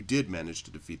today. And you did manage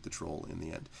to defeat the troll in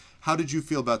the end. How did you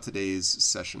feel about today's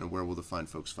session, and where will the fine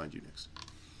folks find you next?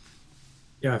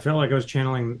 Yeah, I felt like I was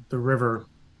channeling the river,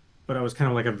 but I was kind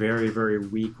of like a very, very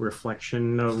weak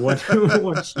reflection of what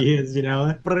what she is, That's all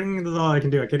I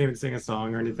can do. I can't even sing a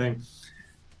song or anything.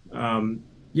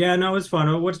 Yeah, no, it was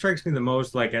fun. What strikes me the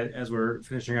most, like, as we're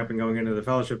finishing up and going into the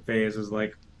fellowship phase, is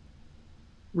like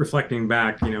reflecting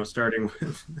back, starting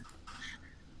with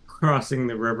crossing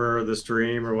the river or the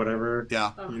stream or whatever.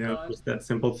 Yeah. Just that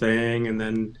simple thing, and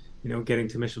then getting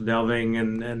to Mitchell Delving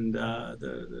and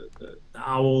the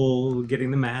owl getting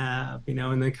the map,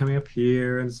 and then coming up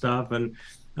here and stuff, and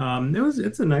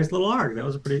it's a nice little arc. That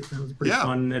was a pretty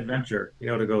fun adventure,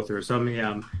 to go through.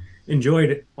 So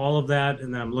enjoyed all of that,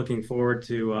 and then I'm looking forward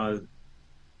to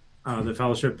the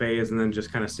fellowship phase, and then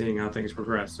just kind of seeing how things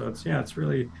progress. So I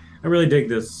really dig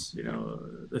this,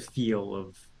 the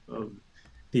feel of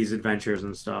these adventures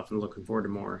and stuff, and looking forward to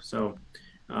more. So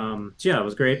it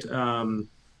was great.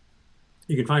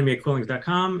 You can find me at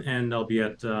quillings.com, and I'll be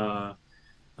at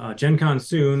Gen Con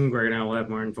soon. Greg and I will have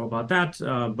more info about that.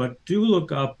 But do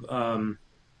look up,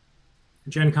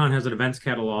 Gen Con has an events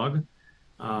catalog,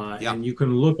 and you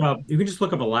can just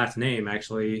look up a last name,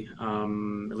 actually,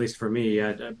 at least for me.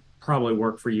 I'd probably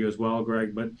work for you as well,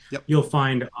 Greg, but you'll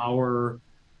find our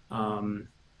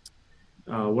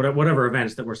whatever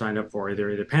events that we're signed up for,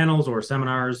 either panels or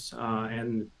seminars,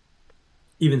 and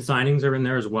even signings are in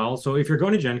there as well. So if you're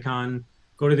going to Gen Con,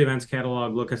 go to the events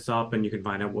catalog, look us up, and you can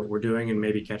find out what we're doing and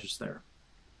maybe catch us there.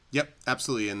 Yep,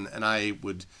 absolutely. And I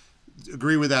would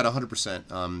agree with that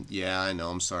 100%. Yeah, I know.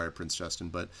 I'm sorry, Prince Justin,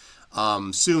 but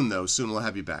soon we'll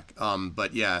have you back.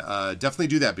 But yeah, definitely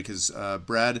do that, because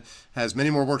Brad has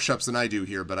many more workshops than I do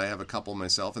here, but I have a couple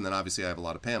myself, and then obviously I have a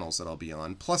lot of panels that I'll be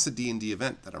on, plus a D&D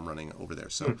event that I'm running over there.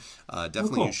 So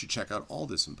definitely you should check out all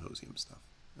the symposium stuff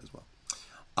as well.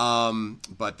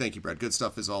 But thank you, Brad. Good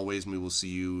stuff as always, and we will see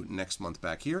you next month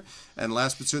back here. And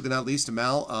last but certainly not least,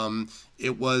 Amal,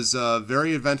 it was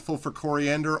very eventful for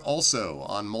Coriander also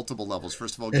on multiple levels.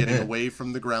 First of all, getting away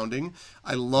from the grounding.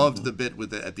 I loved the bit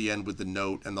at the end with the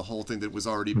note and the whole thing that was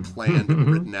already planned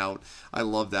and written out. I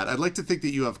love that. I'd like to think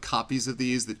that you have copies of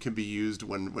these that can be used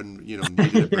when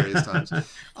needed at various times.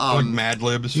 Like Mad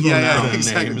Libs. Yeah,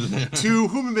 exactly. To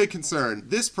whom it may concern,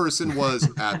 this person was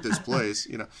at this place,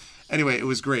 Anyway, it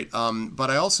was great. But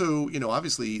I also,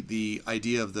 obviously the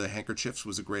idea of the handkerchiefs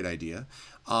was a great idea.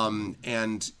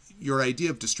 And your idea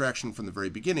of distraction from the very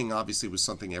beginning obviously was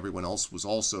something everyone else was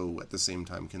also at the same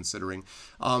time considering.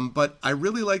 But I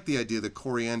really like the idea that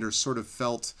Coriander sort of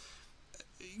felt,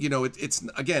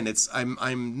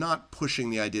 I'm not pushing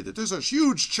the idea that there's a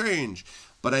huge change,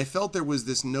 But I felt there was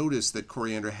this notice that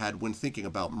Coriander had when thinking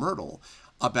about Myrtle,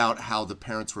 about how the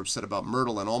parents were upset about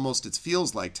Myrtle, and almost it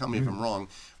feels like, tell me if I'm wrong,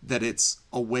 that it's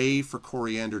a way for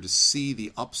Coriander to see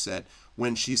the upset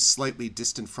when she's slightly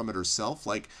distant from it herself.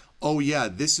 Like, oh yeah,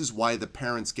 this is why the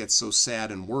parents get so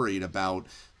sad and worried about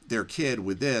their kid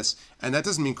with this. And that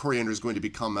doesn't mean Coriander is going to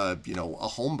become a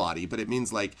homebody, but it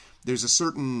means like there's a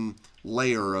certain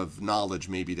layer of knowledge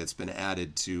maybe that's been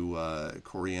added to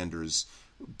Coriander's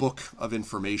book of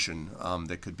information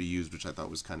that could be used, which I thought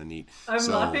was kind of neat. I'm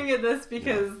laughing at this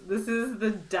because this is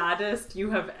the daddest you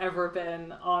have ever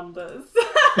been on this.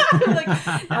 Like,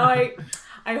 now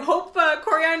I hope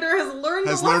Coriander has learned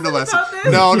a lesson about this.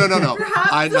 No.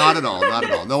 Not at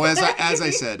all. No, as I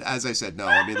said, no.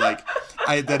 I mean, like,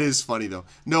 that is funny though.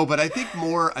 No, but I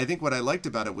think what I liked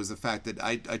about it was the fact that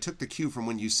I took the cue from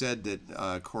when you said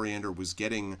that Coriander was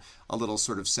getting a little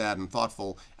sort of sad and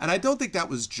thoughtful, and I don't think that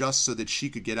was just so that she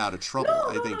could get out of trouble.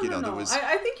 There was.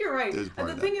 I think you're right. And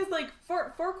the thing is, like,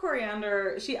 for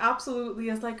Coriander, she absolutely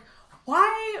is like,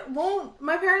 why won't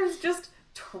my parents just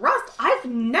trust? I've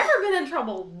never been in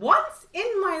trouble once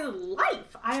in my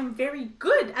life. I am very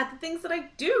good at the things that I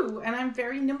do, and I'm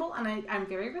very nimble, and I'm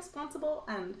very responsible,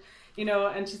 and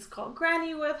and she's called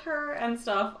Granny with her and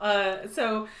stuff.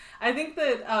 So I think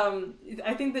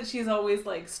that she's always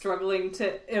like struggling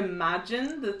to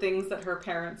imagine the things that her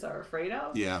parents are afraid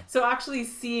of. Yeah. So actually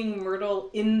seeing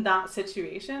Myrtle in that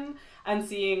situation and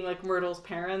seeing like Myrtle's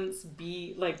parents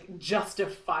be like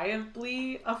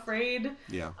justifiably afraid,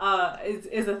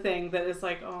 is a thing that is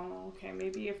like, oh, okay,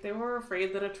 maybe if they were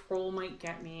afraid that a troll might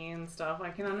get me and stuff, I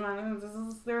can imagine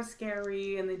they're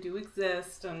scary and they do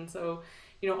exist, and so.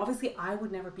 Obviously I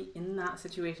would never be in that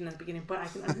situation at the beginning, but I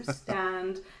can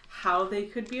understand how they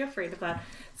could be afraid of that.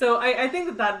 So I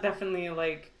think that definitely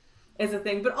like is a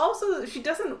thing. But also she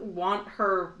doesn't want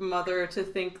her mother to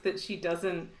think that she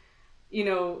doesn't,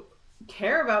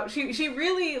 care about. She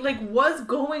really like was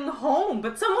going home,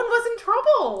 but someone was in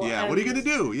trouble. Yeah, what are you gonna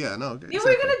do? Yeah, no. Exactly. What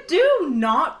are you gonna do?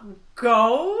 Not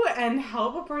go and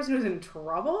help a person who's in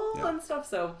trouble and stuff.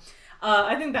 So.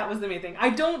 I think that was the main thing. I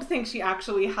don't think she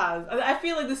actually has. I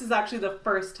feel like this is actually the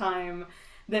first time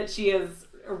that she has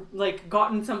like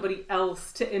gotten somebody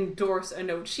else to endorse a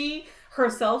note. She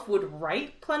herself would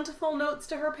write plentiful notes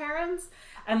to her parents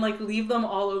and like leave them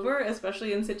all over,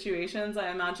 especially in situations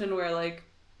I imagine where like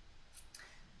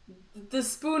the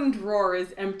spoon drawer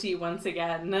is empty once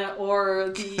again, or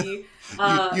the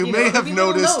you may have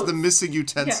noticed the missing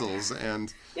utensils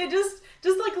and just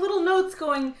like little notes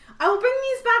going, I will bring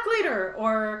these back later,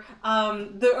 or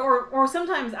or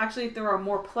sometimes actually if there are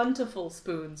more plentiful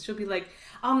spoons, she'll be like,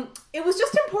 it was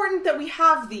just important that we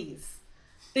have these.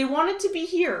 They wanted to be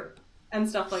here and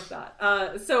stuff like that.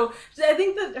 So I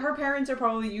think that her parents are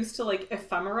probably used to like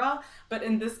ephemera, but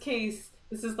in this case,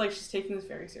 this is like she's taking this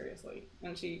very seriously,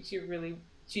 and she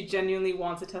genuinely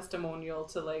wants a testimonial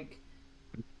to like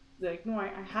no, I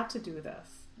had to do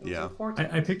this. Yeah,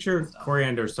 I picture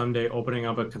Coriander someday opening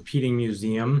up a competing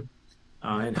museum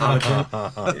in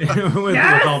Hamilton with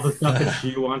all the stuff that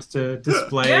she wants to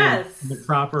display in the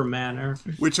proper manner.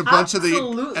 Which a bunch of the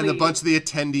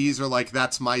attendees are like,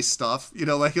 "That's my stuff,"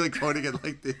 like quoting it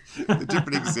like the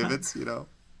different exhibits,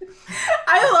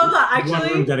 I love that. Actually, one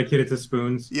room dedicated to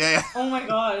spoons. Yeah. Oh my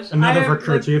gosh. Another for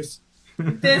kerchiefs.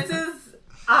 This is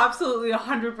absolutely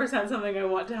 100% something I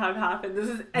want to have happen. This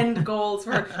is end goals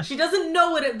for her. She doesn't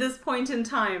know it at this point in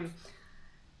time,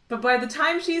 but by the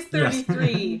time she's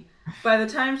 33,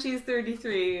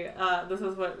 this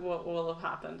is what will have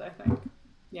happened, I think.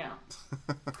 Yeah.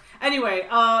 Anyway,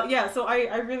 so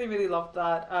I really, really loved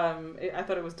that. I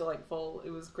thought it was delightful.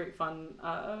 It was great fun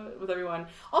with everyone.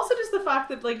 Also, just the fact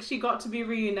that like she got to be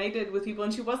reunited with people,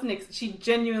 and she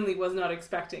genuinely was not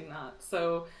expecting that.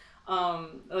 So,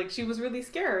 like she was really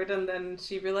scared, and then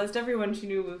she realized everyone she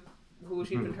knew who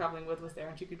she'd been traveling with was there,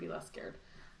 and she could be less scared.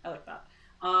 I like that.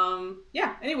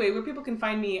 Anyway, where people can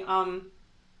find me,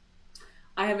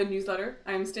 I have a newsletter.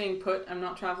 I'm staying put. I'm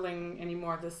not traveling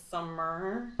anymore this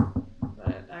summer,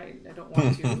 but I don't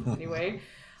want to anyway.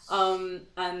 So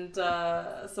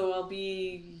I'll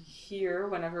be here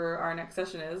whenever our next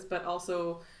session is, but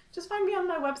also just find me on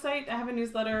my website. I have a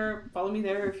newsletter. Follow me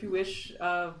there if you wish.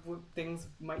 Things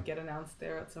might get announced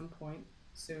there at some point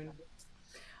soon.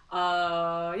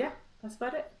 That's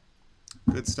about it.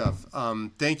 Good stuff.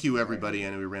 Thank you, everybody. I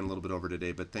know we ran a little bit over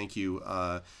today, but thank you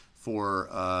for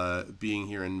being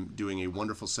here and doing a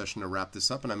wonderful session to wrap this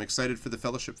up. And I'm excited for the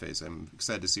fellowship phase. I'm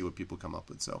excited to see what people come up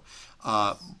with. So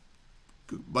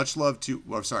much love to.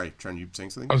 Well, sorry, Trent, you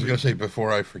saying something? I was going to say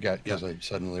before I forget, because I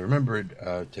suddenly remembered,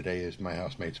 today is my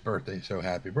housemate's birthday. So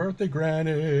happy birthday,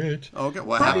 Granite! Okay,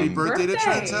 well, happy birthday to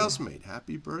Trent's housemate.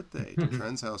 Happy birthday to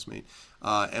Trent's housemate.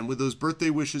 And with those birthday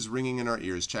wishes ringing in our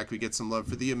ears, Jack, we get some love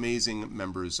for the amazing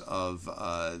members of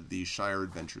the Shire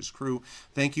Adventures crew.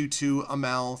 Thank you to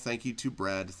Amal. Thank you to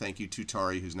Brad. Thank you to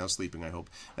Tari, who's now sleeping, I hope.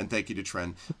 And thank you to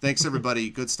Trent. Thanks, everybody.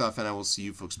 Good stuff, and I will see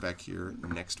you folks back here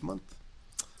next month.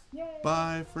 Yay.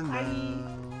 Bye for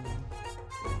now.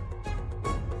 Bye.